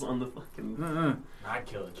sickles on the fucking. Uh-uh. I'd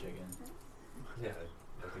kill a chicken. Yeah,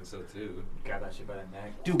 I think so too. Grab that shit by the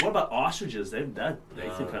neck. Dude, what about ostriches? They seem kind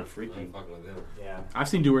of I'm freaky. fucking with them. Yeah. I've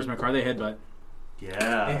seen do where's my car. They headbutt.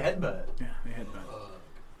 Yeah. Hey, headbutt. Yeah, they headbutt.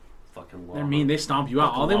 Fucking They're llama. mean. They stomp you out.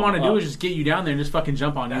 Fucking All they want to llama do up. is just get you down there and just fucking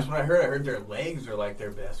jump on you. That's what I heard. I heard their legs are like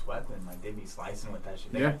their best weapon. Like they be slicing with that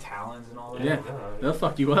shit. They Yeah. got talons and all that. Yeah. They'll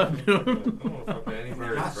fuck you up, I dude. don't want to fuck with any They're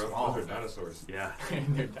birds, not bro. small. Those are dinosaurs. Yeah.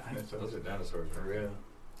 They're dinosaurs. Those are dinosaurs, For bro. real.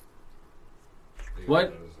 Big What?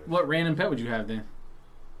 dinosaurs. What random pet would you have then?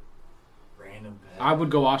 Random pet. I would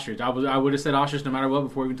go ostrich. I would have said ostrich no matter what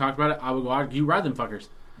before we even talked about it. I would go ostrich. You ride them fuckers.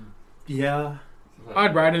 Yeah.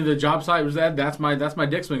 I'd ride into the job site. Was that's my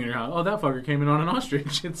dick swinging around. Oh, that fucker came in on an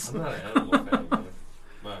ostrich. It's I'm not an animal fan, man.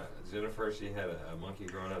 My Jennifer, she had a monkey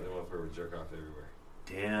growing up. They want her to jerk off everywhere.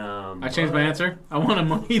 Damn. I changed my answer. I want a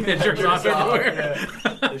monkey that jerks off everywhere.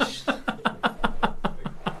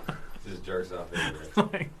 Just jerks off everywhere.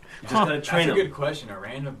 Like, You just gotta That's train a them. good question. A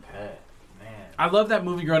random pet. Man. I love that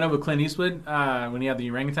movie growing up with Clint Eastwood when he had the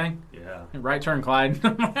orangutan. Yeah. Right turn, Clyde.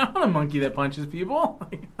 I want a monkey that punches people.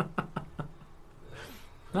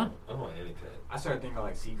 Huh? I don't want any pet. I started thinking of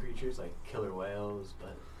like sea creatures, like killer whales,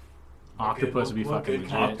 but Octopus would be what fucking good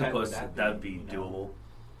kind of legit. pet Octopus, would that'd be you know? doable.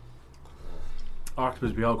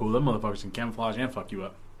 Octopus be all cool. Them motherfuckers can camouflage and fuck you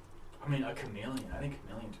up. I mean, a chameleon. I think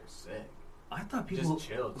chameleons are sick. I thought people Just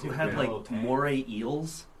chill, who too. had They're like a little tank. moray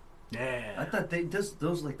eels. I Yeah. thought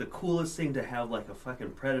those like the coolest thing to have like a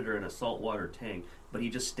fucking predator in a saltwater tank, but he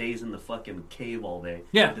just stays in the fucking cave all day.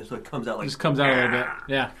 Yeah. Just like comes out like Just comes out a little bit.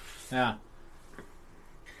 Yeah. Yeah.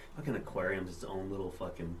 fucking aquarium's its own little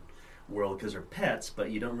fucking world because they're pets,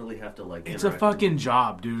 but you don't really have to like. It's a interact with fucking them.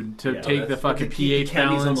 job, dude, to Yeah, take the that's- fucking to keep the pH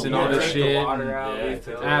chemis on balance the and all water. this Take shit. the water out. Yeah,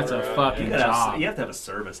 refill it. That's a fucking You, gotta have, job. you have to have a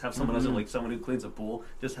service. Have someone else, Mhm. like someone who cleans a pool.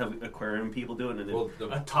 Just have aquarium people do it, and then Well,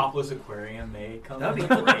 A topless aquarium may come. that'd be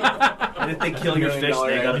great. And if they kill your $1 fish,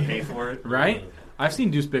 million they gotta idea. pay for it. Right? I've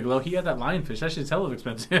seen Deuce Bigelow. He had that lionfish. That shit's hella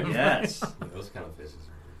expensive. Yes. those kind of fishes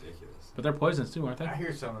are ridiculous. But they're poisonous too, aren't they? I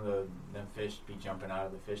hear some of them fish be jumping out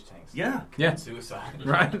of the fish tanks. Yeah. Yeah. Suicide.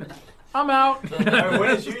 Right. I'm out. I mean, when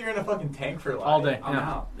it's you're in a fucking tank for life. All day, I'm yeah.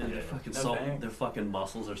 out. And their fucking No thanks. their fucking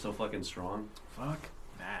muscles are so fucking strong. Fuck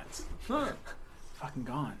that. Fucking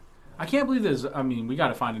gone. I can't believe there's. I mean, we got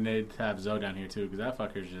to find a day to have Zoe down here too, because that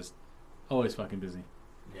fucker's just always fucking busy.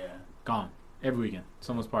 Yeah. Gone every weekend.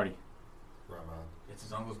 Someone's party Right on. It's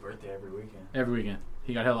his uncle's birthday every weekend. every weekend.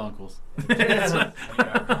 He got hella uncles.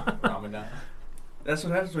 Ramadan. That's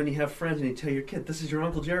what happens when you have friends and you tell your kid, "This is your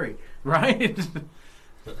Uncle Jerry." Right?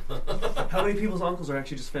 How many people's uncles are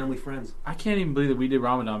actually just family friends? I can't even believe that we did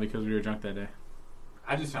Ramadan because we were drunk that day.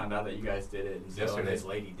 I just found out that you guys did it, and so Yesterday. this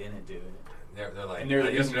lady didn't do it. They're like, And they're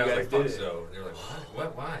like, yesterday I was you like, guys fuck did it. so. They're like,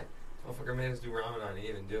 what? Why? Motherfucker made us do Ramadan. He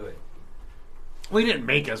didn't do it. Well, he didn't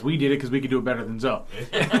make us. We did it because we could do it better than Zoe. Oh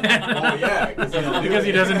yeah, Because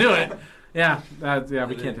he doesn't do it. Yeah,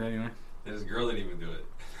 we can't do that anyway. And his girl didn't even do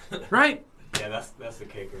it. Right? Yeah, that's the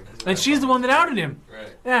kicker. And she's the one that outed him. Right.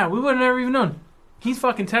 Yeah, we would have never even known. He's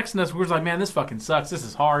fucking texting us. We're just like, man, this fucking sucks. This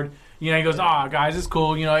is hard. You know, he goes, guys, it's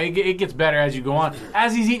cool. You know, it gets better as you go on.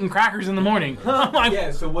 As he's eating crackers in the morning. I'm like,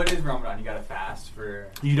 Yeah, so what is Ramadan? You gotta fast for.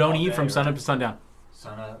 you don't all eat day, from right? sun up to sundown.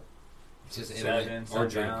 Sun up. It's just 7, intermittent or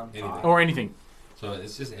drink sundown, anything. 5. Or anything. So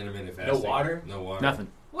it's just intermittent No fasting. water? No water. Nothing.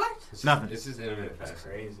 What? It's just, Nothing. It's just intermittent That's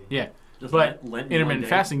fasting. crazy. Yeah. Just But Lent in intermittent one day?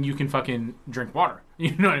 fasting, you can fucking drink water.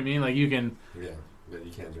 You know what I mean? Like, you can. Yeah, but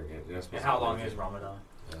you can't drink it. You're not supposed And to how drink long it. is Ramadan?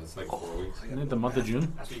 It's like 4 weeks. Isn't it the month of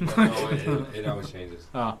June? That's what you No, guys it always changes.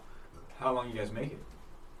 Oh. How long you guys make it?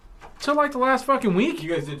 So, like, the last fucking week,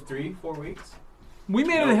 You guys did 3, 4 weeks? we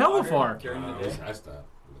made No it hella water far. during the day? I stopped.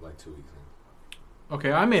 It was like 2 weeks in.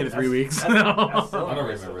 Okay, I made it 3 weeks. That's still I don't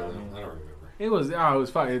impressive, remember I though. mean. I don't remember. It was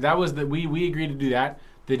fine. That was we agreed to do that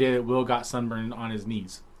the day that Will got sunburned on his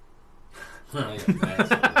knees.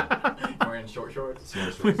 Wearing short shorts?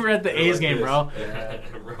 We were at the A's game, bro. Yeah,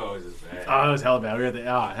 bro, it's just bad. Oh, it was hella bad. We were at the.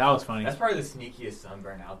 Oh, that was funny. That's probably the sneakiest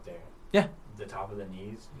sunburn out there. Yeah. The top of the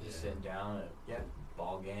knees, just Yeah. sitting down at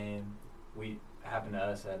ball game. We happened to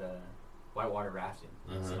us at a whitewater rafting.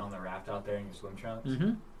 Uh-huh. Sit on the raft out there in your swim trunks.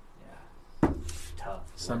 Mm-hmm. Yeah, tough.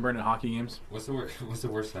 Sunburn at hockey games. What's the worst? What's the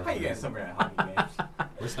worst How you sunburn? getting sunburn at hockey games?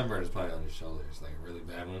 Worst sunburn is probably on your shoulders, like a really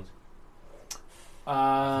bad one.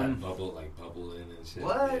 That bubble in and shit.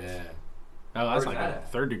 What? Yeah. Oh, that's Where's like that a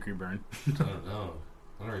at? 3rd degree burn. I don't know.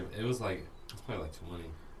 It was like it's probably like 20.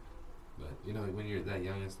 But you know, when you're that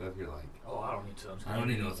young and stuff, you're like, Oh, I don't need sunscreen. I don't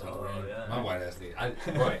need no sunscreen. Oh, yeah. My white ass need.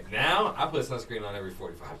 Right now, I put sunscreen on every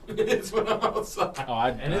 45 minutes when I'm outside. Oh,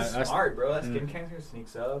 And it's smart, bro. That Mm. skin cancer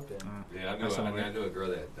sneaks up, and Yeah, That's what I mean. I knew a girl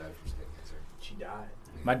that died from skin cancer. she died.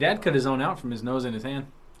 My dad cut his own out from his nose and his hand.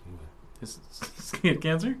 His skin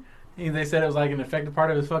cancer. They said it was like an affected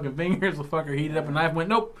part of his fucking fingers. The fucker heated up a knife and went,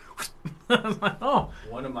 nope. I was like, oh.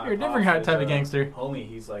 One of my You're a different pops type is, of gangster. Homie,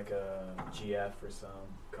 he's like a GF for some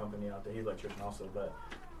company out there. He's an electrician also, but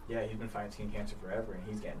yeah, he's been fighting skin cancer forever, and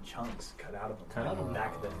he's getting chunks cut out of him, Cut out the of him.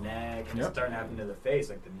 back of the neck, and Yep. it's starting to happen to the face,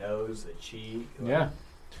 like the nose, the cheek. Like, Yeah.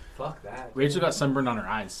 fuck that. Rachel got sunburned on her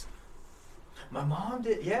eyes. My mom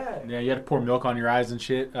did, yeah. Yeah, you had to pour milk on your eyes and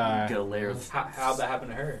shit. Get a layer of How'd that happen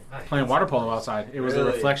to her? Playing water polo outside. It was a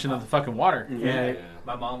Really? reflection of the fucking water. Mhm. Yeah.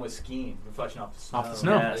 My mom was skiing, reflection off the snow. Off the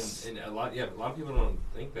snow. Yes. And a lot of people don't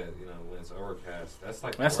think that when it's overcast, that's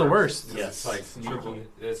like That's the worst. It's Yes. like Sneaky. triple.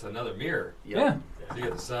 It's another mirror. Yeah. So you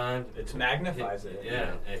get the sun. It magnifies it.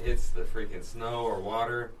 Yeah, it hits the freaking snow or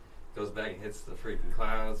water, goes back and hits the freaking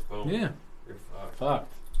clouds. Boom. Yeah. You're fucked.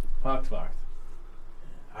 Fucked.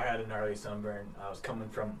 I had a gnarly sunburn. I was coming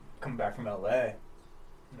back from LA,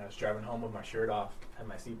 and I was driving home with my shirt off, had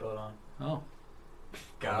my seatbelt on. Oh. No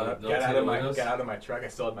Got tinted out of my truck. I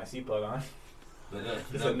still had my seatbelt on. No,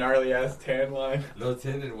 Just a gnarly ass tan line. no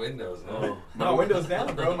tinted windows. Oh, My windows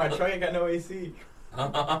down, bro. My truck ain't got no AC.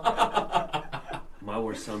 my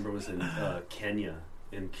worst sunburn was in Kenya,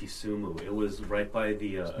 in Kisumu. It was right by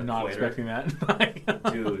the Not equator. expecting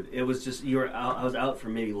that. Dude, it was just you were out. I was out for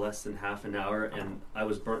maybe less than half an hour, and I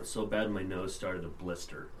was burnt so bad my nose started to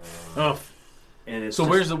blister. Oh. And it's So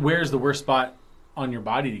just, where's the worst spot on your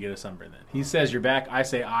body to get a sunburn then? He says your back, I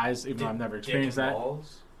say eyes, even though I've never experienced Dick and that.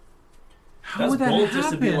 balls. How that's would that bold happen?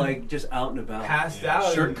 just to be like just out and about. Passed Yeah.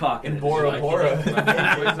 out. Shirt in- cocking in it. Bora Bora. He's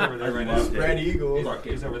over there right now. Spread eagles.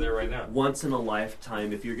 He's over there right now. Once in a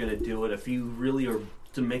lifetime, if you're gonna do it, if you really are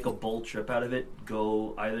to make a bold trip out of it,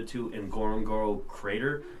 go either to Ngorongoro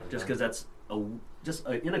crater, just because that's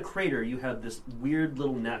in a crater you have this weird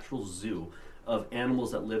little natural zoo of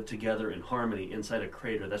animals that live together in harmony inside a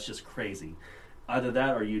crater. That's just crazy. Either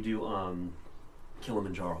that or you do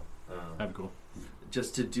Kilimanjaro, That'd be cool.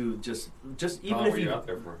 just to do just How even long if were you you out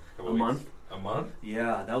there for? a month. A month?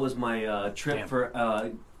 Yeah, that was my trip Damn.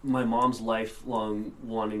 for my mom's lifelong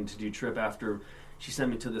wanting to do trip after she sent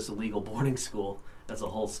me to this illegal boarding school. That's a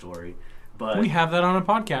whole story. But We have that on a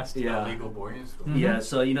podcast. yeah, Illegal boarding school. Mhm. yeah.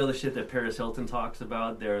 So you know the shit that Paris Hilton talks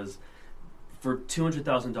about. There's for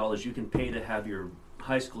 $200,000 you can pay to have your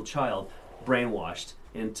high school child brainwashed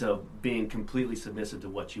into being completely submissive to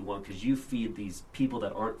what you want because you feed these people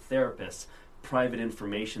that aren't therapists private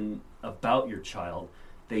information about your child.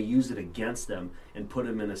 They use it against them and put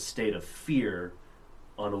them in a state of fear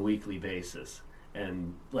on a weekly basis.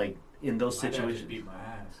 And like in those My dad just situations, beat my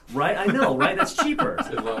ass. right? I know, right? That's cheaper. It's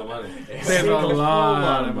a lot of money. Save a whole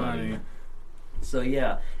lot of money. So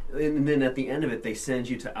yeah, and then at the end of it, they send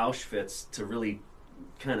you to Auschwitz to really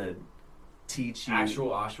kind of teach you. Actual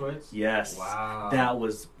Auschwitz? Yes. Wow. That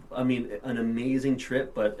was, I mean, an amazing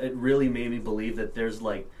trip, but it really made me believe that there's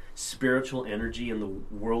like spiritual energy in the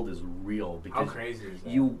world is real How because crazy is that?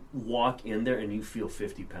 you walk in there and you feel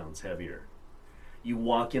 50 pounds heavier. You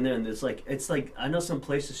walk in there and it's like I know some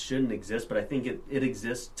places shouldn't exist, but I think it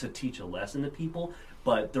exists to teach a lesson to people.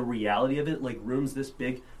 But the reality of it, like rooms this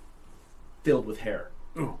big, filled with hair,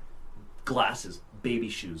 glasses, baby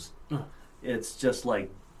shoes. It's just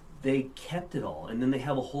like they kept it all, and then they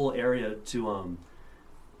have a whole area to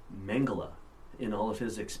Mengele in all of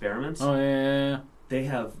his experiments. Oh yeah. They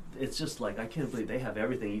have. It's just like I can't believe they have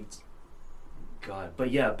everything. God,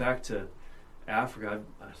 but yeah, back to Africa.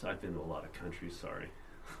 I've been to a lot of countries. Sorry.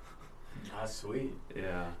 That's sweet.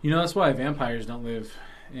 Yeah. You know that's why vampires don't live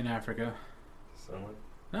in Africa. Someone?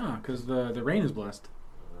 No, because the rain is blessed,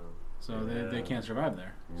 Uh, so they Yeah. can't survive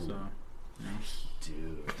there. Mm. So, you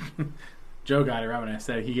know. Dude. Joe got it right when I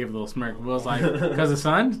said it. He gave a little smirk. Will's like, because the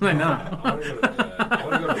sun? Like, no. I want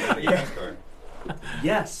to go to Madagascar.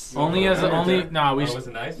 Yes. Only as only no. We Oh, was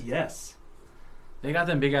it nice? Yes. they got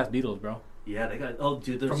them big ass beetles, bro. Yeah, they got. Oh,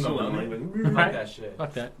 dude, they're From the so mummy? annoying. Fuck Right. that shit.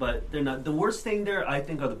 Fuck that. But they're not. The worst thing there, I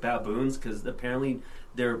think, are the baboons because apparently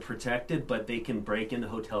they're protected, but they can break into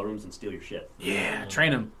hotel rooms and steal your shit. Yeah,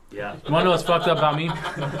 train them. Yeah. You want to know what's fucked up about me?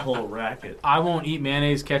 The whole racket. I won't eat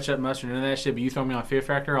mayonnaise, ketchup, mustard, none of that shit. But you throw me on Fear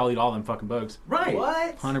Factor, I'll eat all them fucking bugs. Right.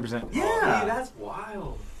 What? 100%. Yeah. Hey, that's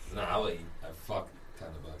wild. No, I'll eat a fuck ton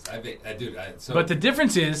of bugs. So But the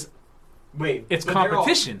difference is, Wait, It's but they're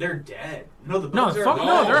competition. They're dead. No, the No, bugs are fuck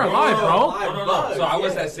alive. no, they're alive, bro. Live No. bugs, So I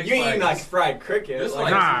was yeah. at Six You ain't eating Flags. like fried cricket. This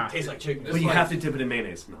Like, Nah. tastes like chicken. This But you like- have to dip it in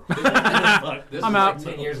mayonnaise. No. This I'm was out. like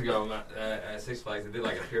 10 years ago at Six Flags. They did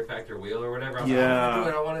like a Fear Factor wheel or whatever. I was Yeah.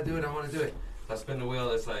 like, I want to do it. So I spin the wheel.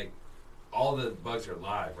 It's like all the bugs are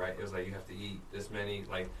live, right? It was like you have to eat this many.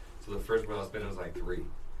 Like, so the first wheel I spin was like 3.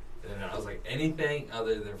 And then I was like, anything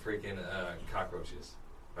other than freaking cockroaches.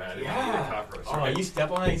 Right? I didn't want to eat a Yeah. cockroach. Oh, right? you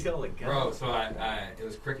step on it, you feel like Bro, so it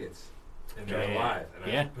was crickets. And they're Yeah. alive.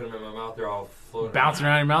 And Yeah. I put them in my mouth. They're all floating bouncing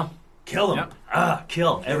around your mouth. Kill them. Yep.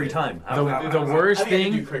 Kill every time. The worst I think I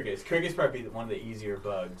could thing, do crickets. Crickets probably one of the easier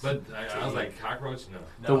bugs. But I was like, cockroach? No.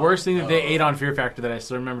 the worst thing that they no. ate on Fear Factor that I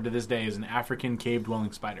still remember to this day is an African cave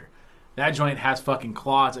dwelling spider. That joint has fucking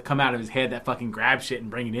claws that come out of his head that fucking grab shit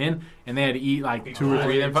and bring it in, and they had to eat like 2 or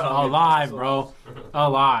 3 of them alive, bro,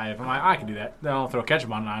 alive. I'm like, I can do that. Then I'll throw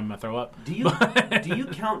ketchup on it, I'm gonna throw up. Do you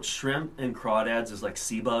count shrimp and crawdads as like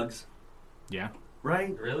sea bugs? Yeah,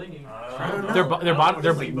 Right. Really? I don't know. they're bottom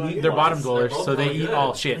is. dwellers, They're both so they really eat good.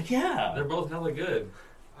 all shit. Yeah. They're both hella good.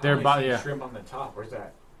 They're I only see yeah. shrimp on the top. Where's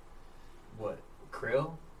that? What?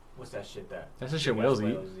 Krill? What's that shit that? That's the shit whales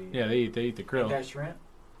eat. Yeah, they eat the Ain't krill. that shrimp?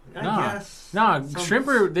 I Nah. guess. Nah, Sounds shrimp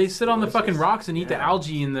are they sit on the fucking delicious. rocks and eat the Yeah.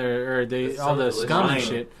 algae in there, or they It's all so the scum and delicious.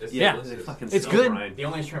 shit. It's Yeah. They delicious. fucking It's so good. brine. The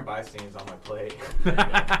only shrimp I've seen is on my plate. You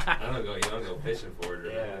don't go fishing for it.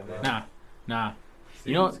 Or Yeah, anything. no. Nah, Seafood's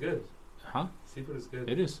You know- good. huh? Seafood is good.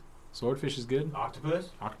 It is. Swordfish is good. Octopus?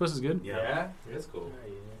 Octopus is good. Yeah. Yeah. It's cool.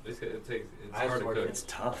 It's hard I to sword cook. It's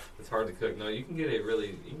tough. It's hard to cook. No, you can get it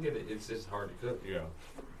really. You can get it. It's just hard to cook. Yeah.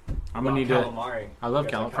 I'm gonna need to. calamari. I love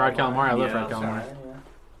You guys like fried calamari. I love Yeah, fried calamari. Yeah.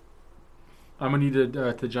 I'm gonna need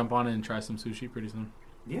to jump on it and try some sushi pretty soon.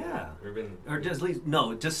 Yeah. We've been. Or just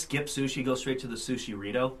just skip sushi. Go straight to the sushi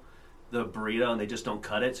burrito, the burrito, and they just don't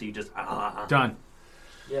cut it. So you just Done.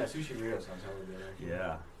 Yeah, sushi burrito sounds hella good. Actually.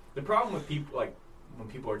 Yeah. The problem with people, like, when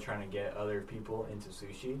people are trying to get other people into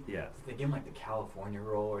sushi, Yeah. they give them like the California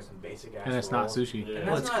roll or some basic ass And it's roll. not sushi. And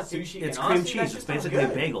Well, that's not sushi. It's and cream honestly, that cheese. shit It's sounds basically a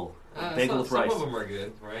good. bagel. Bagel with some rice. of them are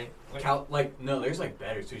good, right? No, there's like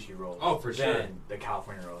better sushi rolls. Oh, for sure. Than the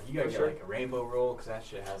California roll. You gotta For get sure. like a rainbow roll because that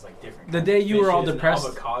shit has like different. The kinds day of you were all fishes and depressed-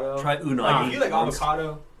 avocado. Try If unagi. you like once.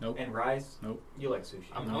 avocado Nope. and rice, Nope. you like sushi.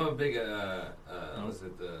 I'm a big was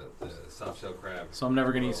it the soft shell crab? So I'm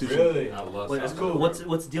never gonna eat sushi. Really? I love Wait, soft cool. shell crab.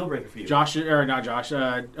 What's the deal breaker for you? Josh, or not Josh,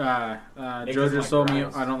 Josh. Nick Joe doesn't just told like me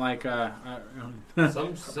rice. I don't like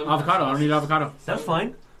Some avocado. I don't need avocado. That's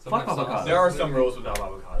fine. Some Fuck have sauce. avocado. There are some rolls without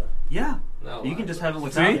avocado. Yeah. No, You can just have it See?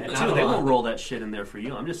 without it Not too. a They lot. won't roll that shit in there for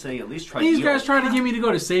you. I'm just saying, at least try. These eel. guys trying to get me to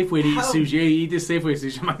go to Safeway to eat How- sushi. Hey, eat this Safeway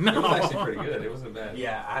sushi. I'm like, It was no. actually pretty good. It wasn't bad.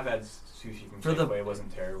 Yeah, I've had sushi from For the- Safeway. It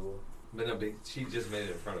wasn't terrible. But no, but she just made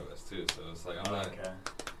it in front of us too, so it's like I'm not. Okay.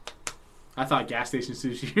 I thought gas station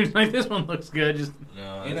sushi. Like this one looks good. Just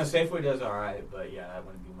No, You know, it's- Safeway does alright, but yeah, that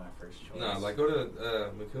wouldn't be my first choice. no, like go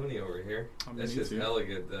to Mikuni over here. I'm That's gonna just need to. hella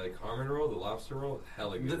good. The Carmen roll, the lobster roll,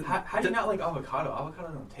 hella good. How do you not like avocado? Avocado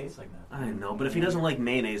don't taste like that. I know, but if he doesn't like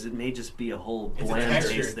mayonnaise, it may just be a whole It's a bland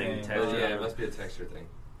texture taste thing. thing. Oh, Texture. yeah, it must be a texture thing.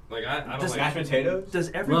 Like I don't Does like. Mashed potatoes?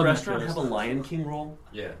 Does every Love restaurant nachos. have a Lion King roll?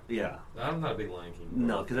 Yeah, Yeah. I'm not a big Lion King.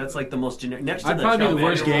 No, because that's like the most generic. Next to I'd the probably be the chow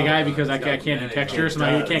worst mein gay roll. guy because I It's got can't do mayonnaise texture, on so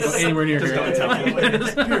it. now you can't go anywhere near Just here. don't tell me.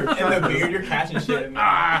 In the beard, you're catching shit in there.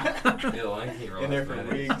 Ah. Yeah, the Lion King roll. In there is for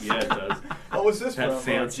bad. weeks. Yeah, it does. Oh, what's this That from?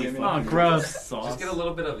 fancy Jimmy? fucking Oh, gross. sauce. Just get a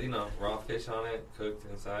little bit of raw fish on it, cooked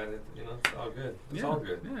inside it. It's all good. It's all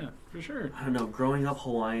good. Yeah, for sure. I don't know. Growing up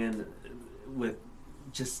Hawaiian, with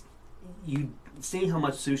just you seeing how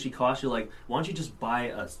much sushi costs, you're like, why don't you just buy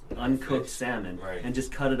a uncooked Fish. salmon Right. and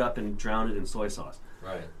just cut it up and drown it in soy sauce?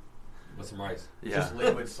 Right. With some rice. Yeah. Just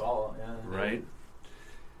liquid salt, yeah. Right.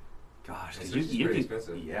 Gosh, 'cause Sushi's you pretty can,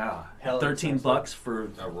 expensive. yeah, Hella $13 expensive. for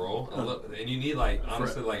A roll, Uh, and you need like for-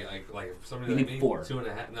 honestly like if somebody You like need me, 4.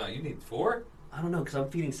 2.5. No, you need 4. I don't know because I'm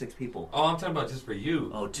feeding 6 people. Oh, I'm talking about just for you.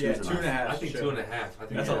 Oh, two Yeah, is two and a enough. half. I think sure. 2.5. I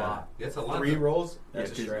think That's a lot. That's a lot. 3 though. rolls? Yeah,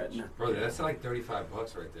 That's a 'cause- stretch. no. Bro, that's like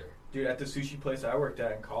 $35 right there. Dude, at the sushi place I worked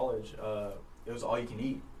at in college, it was all you can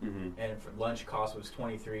eat. Mhm. And for lunch cost was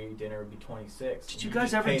 23, dinner would be 26. Did And you guys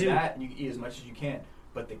just ever pay do- that and you can eat as much as you can.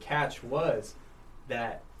 But the catch was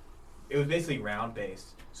that it was basically round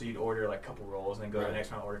based. So you'd order like a couple rolls and then go to the Right.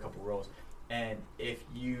 next round order a couple rolls. And if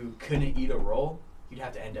you couldn't eat a roll, you'd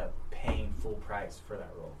have to end up paying full price for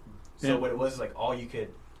that roll. So Yeah. what it was like all you could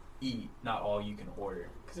eat, not all you can order.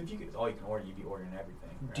 Because if you could all you can order, you'd be ordering everything.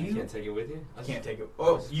 Right? Do You you- can't take it with you. You can't take it. I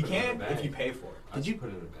Oh, just you put it in can a if bag. you pay for it. I Did just you- put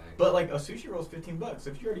it in a bag? But like a sushi roll is $15.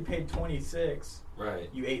 If you already paid 26, right.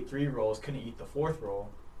 you ate 3 rolls, couldn't eat the 4th roll.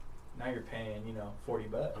 Now you're paying,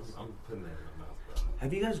 $40. I'm putting that in my mouth, bro.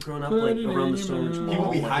 Have you guys grown up Put like it around in the your Stone Ridge mouth. Mall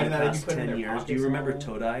People be like, hiding in the that and past you put it in 10 their years? Do you pockets remember and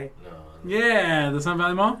all Todai? No. Yeah, the Sun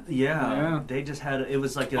Valley Mall. Yeah, Yeah. they just had it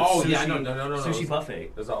was like a Oh, sushi, yeah, no. sushi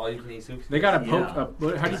buffet. There's all you can eat sushi. They got a Yeah. poke. How do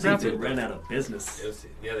you I think pronounce they it? ran out of business. It was,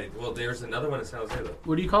 yeah, well, there's another one in San Jose though.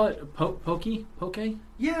 What do you call it? Pokey? Poke?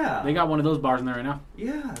 Yeah, They got one of those bars in there right now.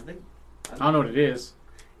 yeah. I don't know what it is.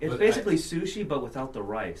 It's But basically sushi but without the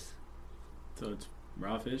rice. So it's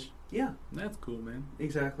raw fish. Yeah, That's cool, man.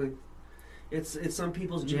 exactly. It's some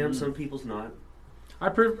people's jam, Mm. some people's not.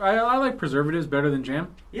 I like preservatives better than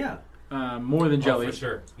jam. Yeah, More than jelly. Oh, for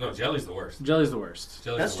sure. No, jelly's the worst. Jelly's the worst.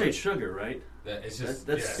 Jelly's that's the straight worst. sugar, right? It's just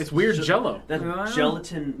That's- yeah. It's weird Su- Jello. That I don't know.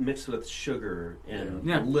 gelatin mixed with sugar and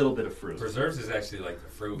Yeah. a little bit of fruit. Preserves is actually like the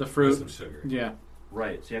fruit. The fruit. With some sugar. Yeah.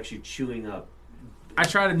 Right, so you're actually chewing up. I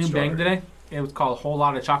tried a new bang Strawberry. today. It was called Whole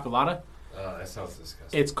Lotta Chocolata. That sounds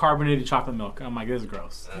disgusting. It's carbonated chocolate milk. I'm like, this is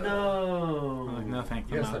gross. No. I'm like, no, thank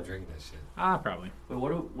You you. gotta stop drinking that shit. Probably. Wait,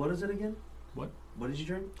 what is it again? What? What did you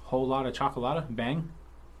drink? Whole Lotta Chocolata. Bang.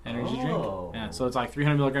 Energy Oh. drink. Yeah, so it's like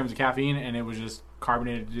 300 milligrams of caffeine, and it was just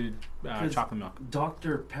carbonated 'Cause chocolate milk.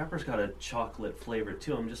 Dr. Pepper's got a chocolate flavor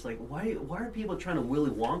too. I'm just like, why are people trying to Willy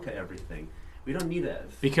Wonka everything? We don't need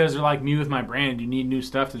that. Because they're like me with my brand. You need new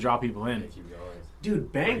stuff to draw people Yeah, in. keep going.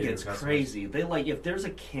 Dude, Bang Yeah, gets customers. crazy. They like if there's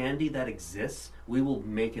a candy that exists, we will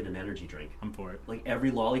make it an energy drink. I'm for it. Like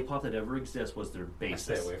every lollipop that ever exists was their I stay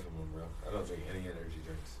basis. away from them, bro. I don't drink any energy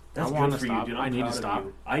drinks. That's I wanna good for stop. you, dude. I I'm need to proud of stop.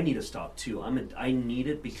 you. I need to stop too. I need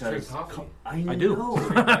it Just because drink coffee. I do. know. Just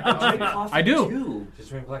drink black I drink coffee. coffee I do. too. Just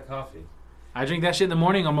drink black coffee. I drink that shit in the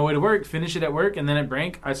morning on my way to work, finish it at work, and then at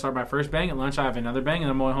break, I start my first bang. At lunch, I have another bang,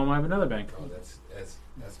 and on my way home, I have another bang. Bro, that's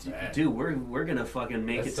bad. Dude, we're gonna fucking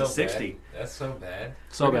make That's it to so 60. Bad. That's so bad.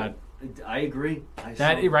 So We're bad. I agree.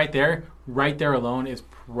 Right there alone is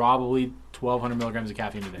probably 1,200 milligrams of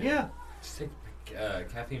caffeine a day. Yeah. Just take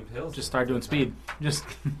caffeine pills. Just start doing speed. Just.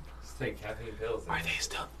 Just take caffeine pills. Are they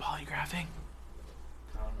still polygraphing?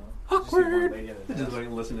 I don't know. Just see one Awkward. lady at the Just desk. like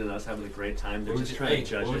listening to us having a great time. They're What would just you, trying hey, to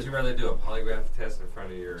judge what would it. you rather do? A polygraph test in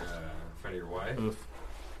front of your wife? Oof.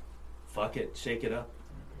 Fuck it. Shake it up.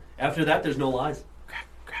 After that, there's no lies.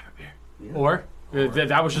 Grab a beer. Yeah. Or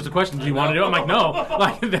that was just a question. Do you want to do it? I'm like, no.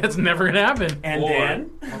 Like that's never gonna happen. And Or-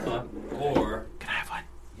 then. Hold on. Or Can I have one,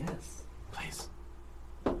 Yes. please?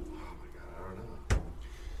 oh my god, I don't know.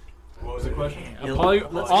 What was the question? A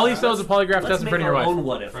Let's- all he says is a polygraph Let's test in make front of your our wife. own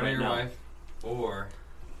what In if front right of your now. wife, or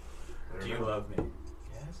Do you love me?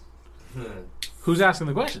 Yes. Who's asking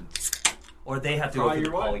the question? Or they have to Oh, go through the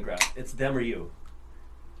you're right. polygraph. It's them or you.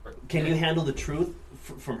 Can you handle the truth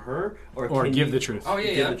from her, Or can give you, the truth? Oh yeah,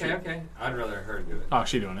 Give yeah, the okay, truth. okay. I'd rather her do it. Oh,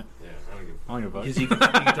 she doing it. Yeah, I don't give. I don't give a fuck. Because you can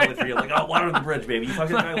totally figure like, oh, water on the bridge, baby. You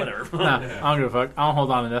fucking try, whatever. Nah, I don't give a fuck. I don't hold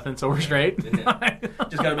on to nothing, so we're straight. Yeah.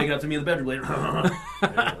 Just gotta make it up to me in the bedroom later.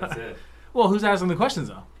 Yeah, that's it. Well, who's asking the questions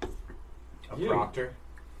though? A You. proctor.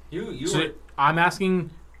 You So were. I'm asking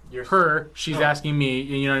You're her. She's No. asking me.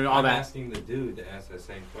 You know all I'm that. asking the dude to ask that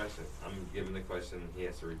same question. I'm giving the question. He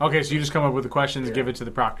has to repeat. Okay, so you just come up with the questions, Yeah. give it to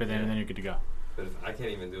the proctor, then, Yeah. and then you're good to go. But if I can't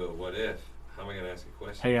even do it, what if? How am I gonna ask a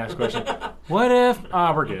question? Hey, ask a question. What if?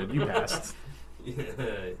 We're good. You passed.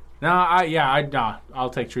 Yeah. No, I'll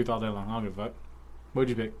take truth all day long. I don't give a fuck. What'd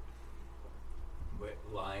you pick? Wait,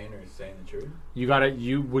 lying or saying the truth?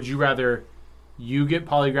 Would you rather you get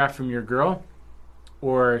polygraphed from your girl,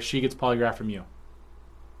 or she gets polygraphed from you?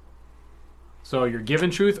 So you're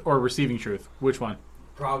giving truth or receiving truth? Which one?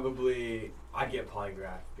 Probably I'd get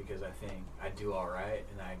polygraphed because I think I do all right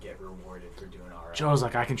and I get rewarded for doing all right. Joe's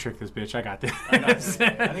like, I can trick this bitch. I got this. I got this. I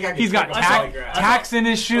think I can He's got trick tax, polygraph. tax in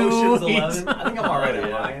his shoe. Ocean's He's- 11. I think I'm all right at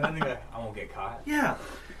Yeah. lying. I think I won't get caught. Yeah.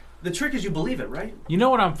 The trick is you believe it, right? You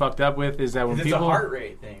know what I'm fucked up with is that when It's people a heart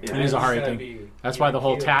rate thing. It right? is a It's heart rate gotta thing. be That's why the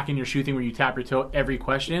whole even tack in your shoe thing where you tap your toe every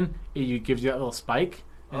question, it gives you that little spike.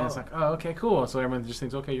 And it's Oh. like, oh, okay, cool. So everyone just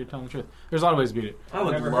thinks, okay, you're telling the truth. There's a lot of ways to beat it. I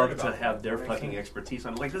would Never love heard to about have that. their That makes fucking sense. expertise.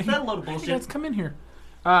 I'm like, is that a load of Hey, bullshit? guys, come in here.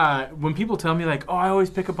 When people tell me, like, oh, I always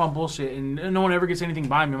pick up on bullshit and no one ever gets anything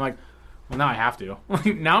by me, I'm like, well, now I have to.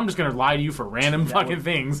 Now I'm just going to lie to you for random That fucking would-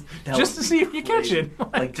 things That just would to see be if you catch crazy. it.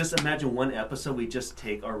 Like, just imagine one episode we just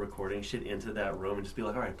take our recording shit into that room and just be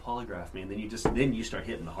like, all right, polygraph me, and then you start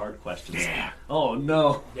hitting the hard questions. Yeah. Oh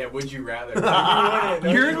no. Yeah, would you rather?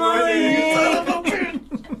 You're lying.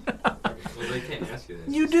 Well, they can't ask you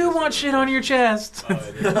this. You It's do just want a shit on your chest. Oh,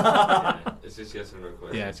 it is. Yeah, it's just yes or no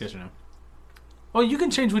question. Yeah, it's yes or no. Oh, you can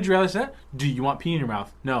change would you rather say. Do you want pee in your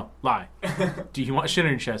mouth? No. Lie. Do you want shit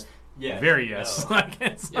on your chest? Yes. Very yes. No. Like,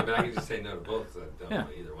 it's Yeah, but I can just say no to both. So I don't Yeah.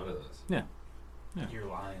 want either one of those. Yeah. You're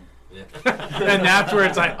lying. Yeah. And that's where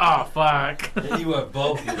it's like, oh, fuck. You want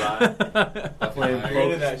both, you lie. Playing Get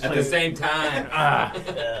rid of that At shit. the same time.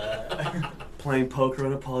 Playing poker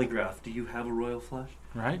on a polygraph. Do you have a royal flush?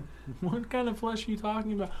 Right? What kind of flesh are you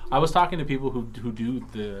talking about? I was talking to people who do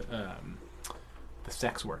the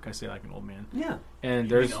sex work. I say like an old man. Yeah. And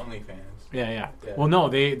You mean there's OnlyFans. yeah. Yeah. Well, no,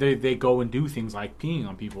 they go and do things like peeing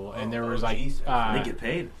on people, and there was like Jesus. They get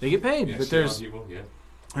paid. they get paid, Yeah, but shit on there's people, yeah.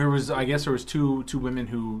 there was two women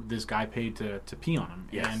who this guy paid to pee on him,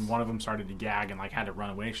 Yes. and one of them started to gag and like had to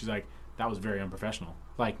run away. She's like, that was very unprofessional.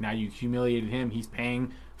 Like, now you humiliated him. He's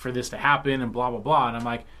paying for this to happen, and blah blah blah. And I'm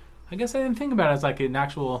like, I guess I didn't think about it as like an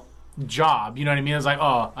actual job. You know what I mean? It's like,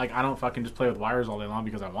 oh, like I don't fucking just play with wires all day long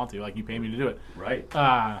because I want to. Like, you pay me to do it. Right.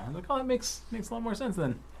 I was like, oh, that makes a lot more sense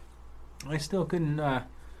then. I still couldn't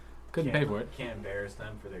pay for it. Can't embarrass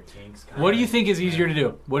them for their kinks. What do you think is easier to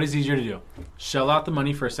do? What is easier to do? Shell out the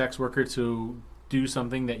money for a sex worker to do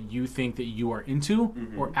something that you think that you are into,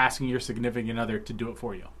 Mhm. or asking your significant other to do it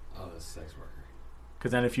for you? Oh, the sex worker.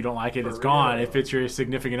 Because then if you don't like it, For it's gone. real? If it's your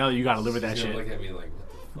significant other, you got to live with that She's gonna shit. Look at me like,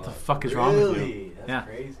 What what the the fuck? fuck is wrong with you? Really? That's Yeah.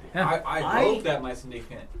 crazy. Yeah. I hope that my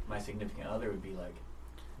significant other would be like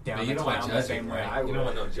down But you the don't want clown the judging, same way right? I You would. don't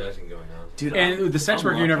want no judging going on. Dude, And the sex I'm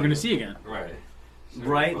worker you're never lucky. going to see again. Right.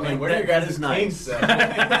 Right, She's like, What are your that guys' is nice.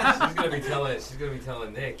 kinks? though? She's gonna be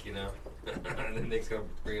telling Nick, you know, and then Nick's gonna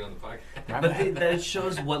bring it on the podcast. But that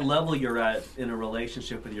shows what level you're at in a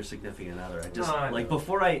relationship with your significant other. I just No, I like know.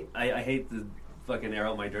 before I hate to fucking air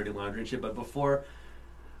out my dirty laundry and shit, but before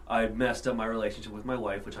I messed up my relationship with my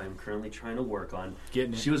wife, which I am currently trying to work on,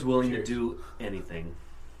 Getting it. she was willing Cheers. to do anything,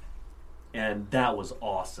 and that was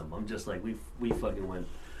awesome. I'm just like we fucking went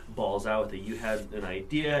balls out with it. You had an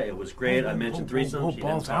idea, it was great. I mentioned threesome. Oh, she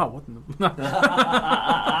balls didn't out. talk. What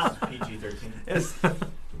the? PG-13. It's-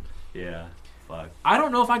 yeah, fuck. I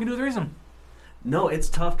don't know if I can do a threesome. No, it's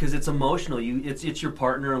tough because it's emotional. It's your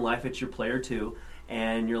partner in life. It's your player too,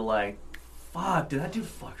 and you're like, fuck, did that dude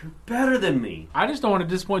fuck her better than me? I just don't want to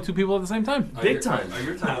disappoint two people at the same time. Big time. Oh,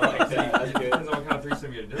 you're I talking like about that. That's it good. depends on what kind of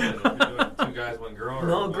threesome you're doing. If you're doing two guys, one girl, or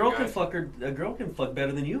No, a one girl guy, can fuck her. A girl can fuck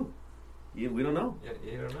better than you. We don't know. Yeah,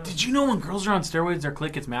 you don't know. Did you know when girls are on steroids, their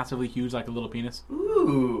clit gets massively huge, like a little penis?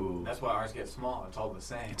 Ooh. That's why ours get small. It's all the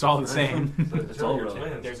same. It's all the same. So It's all your real.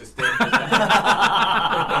 twins. There's a state. Of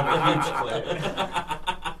a huge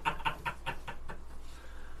clit.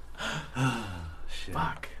 Shit.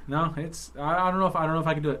 Fuck. No, it's I don't know if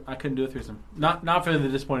I can do it. I couldn't do a threesome. Not for the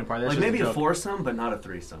disappointing part. That's Like just maybe a joke. foursome, but not a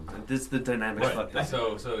threesome. This the dynamic's What? fucked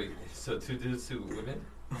up. So two dudes, two women.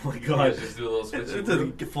 Oh my You god. guys just do a little It's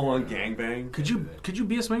switch. a full-on gangbang. Could you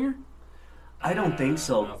be a swinger? I don't think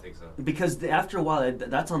so. I don't think so. Because after a while,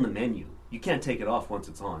 that's on the menu. You can't take it off once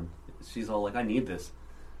it's on. She's all like, I need this.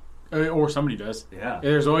 Or somebody does. Yeah.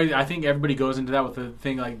 There's always, I think everybody goes into that with the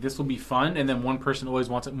thing like this will be fun, and then one person always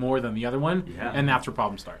wants it more than the other one, Yeah. and that's where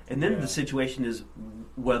problems start. And then Yeah. the situation is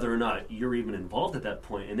whether or not you're even involved at that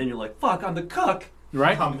point. And then you're like, fuck, I'm the cuck.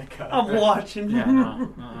 Right? I'm the cut. I'm watching. Yeah,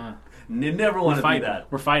 no, You never want to be that.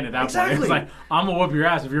 We're fighting at that Exactly. point. It's like, I'm going to whoop your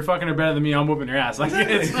ass. If you're fucking her better than me, I'm whooping your ass. Like,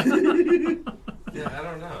 it's, Yeah, I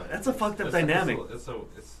don't know. That's a fucked up It's dynamic. It's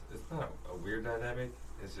not a weird dynamic.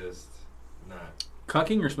 It's just not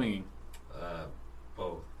cucking or swinging?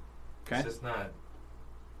 both. Okay. It's just not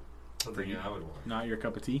something I would want. Not your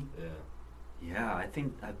cup of tea? Yeah. Yeah, I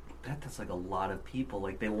bet that's like a lot of people.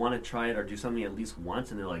 Like they want to try it or do something at least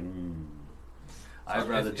once, and they're like, I'd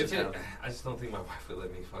rather just have. I just don't think my wife would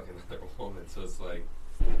let me fuck another woman. So it's like,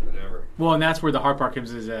 whatever. Well, and that's where the hard part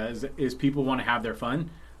comes is people want to have their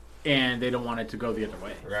fun, and they don't want it to go the other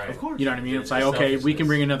way. Right. Of course. You know what I mean? It's It's like, okay, we can selfishness.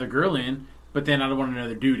 bring another girl in, but then I don't want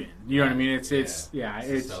another dude in. You know what I mean? It's a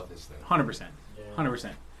 100%. selfish thing.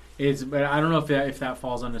 100%. It's, but I don't know if that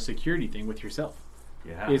falls on a security thing with yourself.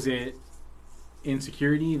 Yeah. Is it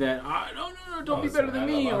insecurity that no, don't Oh, be it's better a than high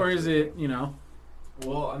me, level or is it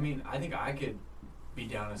Well, I mean, I think I could be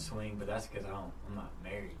down to swing, but that's because I'm not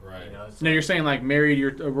married. Right. You know? It's No, like- you're saying like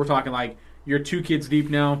married. We're talking like you're 2 kids deep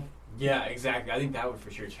now. Yeah, exactly. I think that would for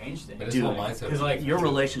sure change things. But it's Dude, whole mindset. because like Your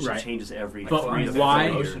relationship Right. changes every But 3 to 4 why?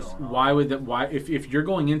 years. Why would that? Why if you're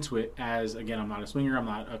going into it as, again, I'm not a swinger. I'm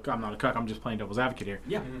not a cuck. I'm just playing devil's advocate here.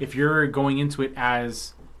 Yeah. If you're going into it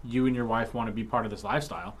as you and your wife want to be part of this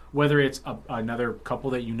lifestyle, whether it's another couple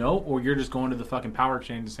that you know, or you're just going to the fucking Power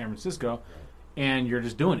Exchange in San Francisco, and you're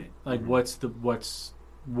just doing it. Like, why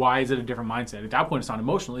is it a different mindset? At that point, it's not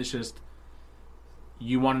emotional. It's just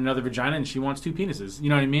you want another vagina and she wants 2 penises. You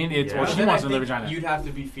know what I mean? It's Yeah. or But she then wants I another think vagina. You'd have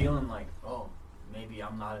to be feeling like, oh, maybe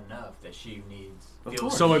I'm not enough. That she needs. Of feels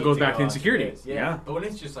course. the So it need goes to back go to out insecurity. this. Yeah. But when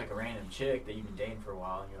it's just like a random chick that you've been dating for a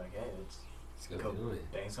while, and you're like, hey, let's It's gonna go do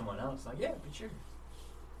it. bang someone else. Like, yeah, but sure.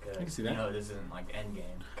 I can see that. You know, this isn't like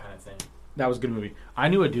Endgame kind of thing. That was a good movie. I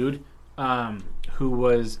knew a dude who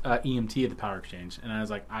was EMT at the Power Exchange, and I was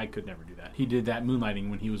like, I could never do that. He did that moonlighting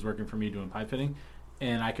when he was working for me doing pipe fitting,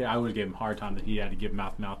 and I would give him a hard time that he had to give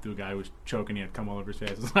mouth to a guy who was choking. He had to come all over his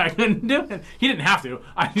face. I couldn't do it. He didn't have to.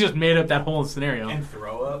 I just made up that whole scenario. And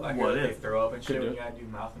throw up. I What heard they if? throw up and shit Could when do you gotta do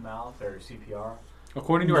mouth to mouth or CPR.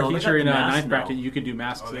 According to No, our they teacher got in the masks ninth now. bracket, you could do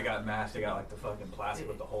masks, Oh, they got masks. They got like the fucking plastic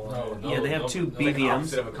with the hole No, in it. no. Yeah, they have 2 It's like the BVMs.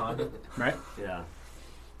 opposite of a condom. right? Yeah.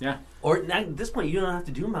 Yeah. Or at this point, you don't have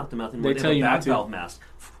to do mouth to mouth anymore. They They tell have you a not back to. valve mask.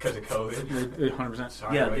 Because of COVID. 100%.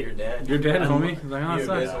 Sorry, Yeah, but they- you're dead. You're dead, I'm- homie. It's like, oh, You it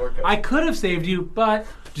sucks. miss or COVID. I could have saved you, but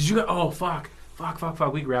did you go? Oh, fuck.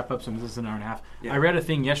 We can wrap up some. This is an hour and a half. Yeah. I read a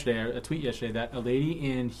thing yesterday, a tweet yesterday, that a lady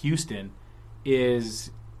in Houston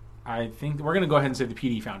is, I think, we're going to go ahead and say the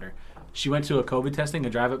PD founder. She went to a COVID testing, a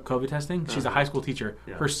drive-up COVID testing. She's a Uh-huh. high school teacher.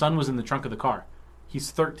 Yeah. Her son was in the trunk of the car.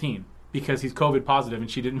 He's 13 because he's COVID positive,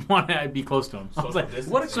 and she didn't want to be close to him. I was Social like,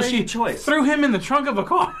 distancing. What a so crazy she choice. threw him in the trunk of a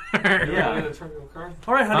car. You ever Yeah. been in the trunk of a car?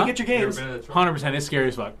 All right, honey, Huh? get your You ever games. been in the trunk? 100%. It's scary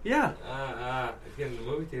as fuck. Yeah. Get in the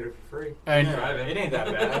movie theater for free. And Yeah, Drive it ain't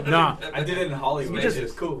that bad. Nah. I did it in Hollywood. You just-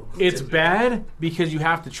 It's cool. it's bad because you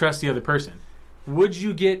have to trust the other person. Would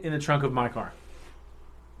you get in the trunk of my car?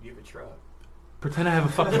 You have a truck. Pretend I have a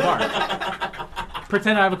fucking car.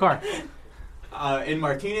 Pretend I have a car. In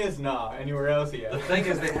Martinez, nah. Anywhere else, yeah. The thing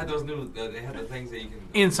is, they had those new. They had the things that you can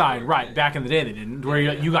Inside, right. Back in the day they didn't. Where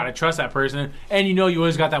you got to trust that person. And you know you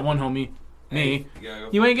always got that one homie, me.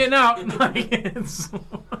 You ain't getting out. Like, it's-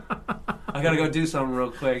 I gotta go do something real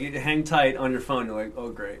quick. You hang tight on your phone. You're like, oh,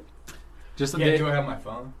 great. Just Yeah, do I have my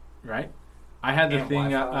phone? right? I had the And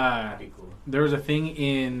thing, Wi-Fi? That'd be cool. there was a thing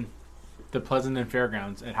in the Pleasanton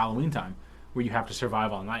Fairgrounds at Halloween time where you have to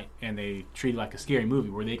survive all night. And they treat it like a scary movie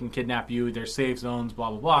where they can kidnap you. There's safe zones, blah,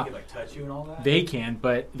 blah, They blah. could like touch you and all that. They can,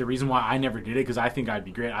 but the reason why I never did it, because I think I'd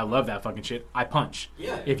be great. I love that fucking shit. I punch.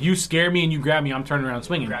 Yeah. If you scare me and you grab me, I'm turning around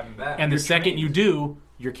swinging. Grab him back. And the You're second trained. you do,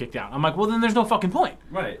 you're kicked out. I'm like, well, then there's no fucking point.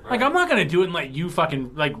 Right. Like, I'm not gonna do it and let you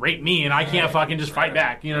fucking like rape me and I can't Right. fucking just fight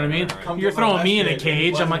back. You know what I mean? Right. Come You're get throwing me in a molested in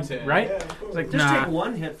cage. I'm like, Pleasanton. right? Yeah, of course. It's like, Just nah, take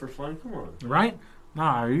one hit for fun. Come on. right?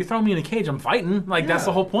 Nah, you throw me in a cage, I'm fighting. Like, that's Yeah.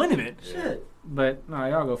 the whole point of it. Shit. But nah,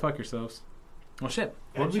 y'all go fuck yourselves. Well, shit.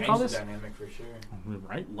 Yeah, What do we call change this? the dynamic for sure.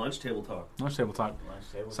 Right? Lunch table talk. Lunch table talk.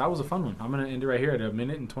 Lunch table So that was a fun one. I'm gonna end it right here at 1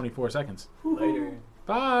 minute and 24 seconds. Later.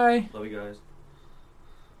 Bye. Love you guys.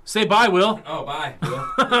 Say bye, Will. Oh, bye.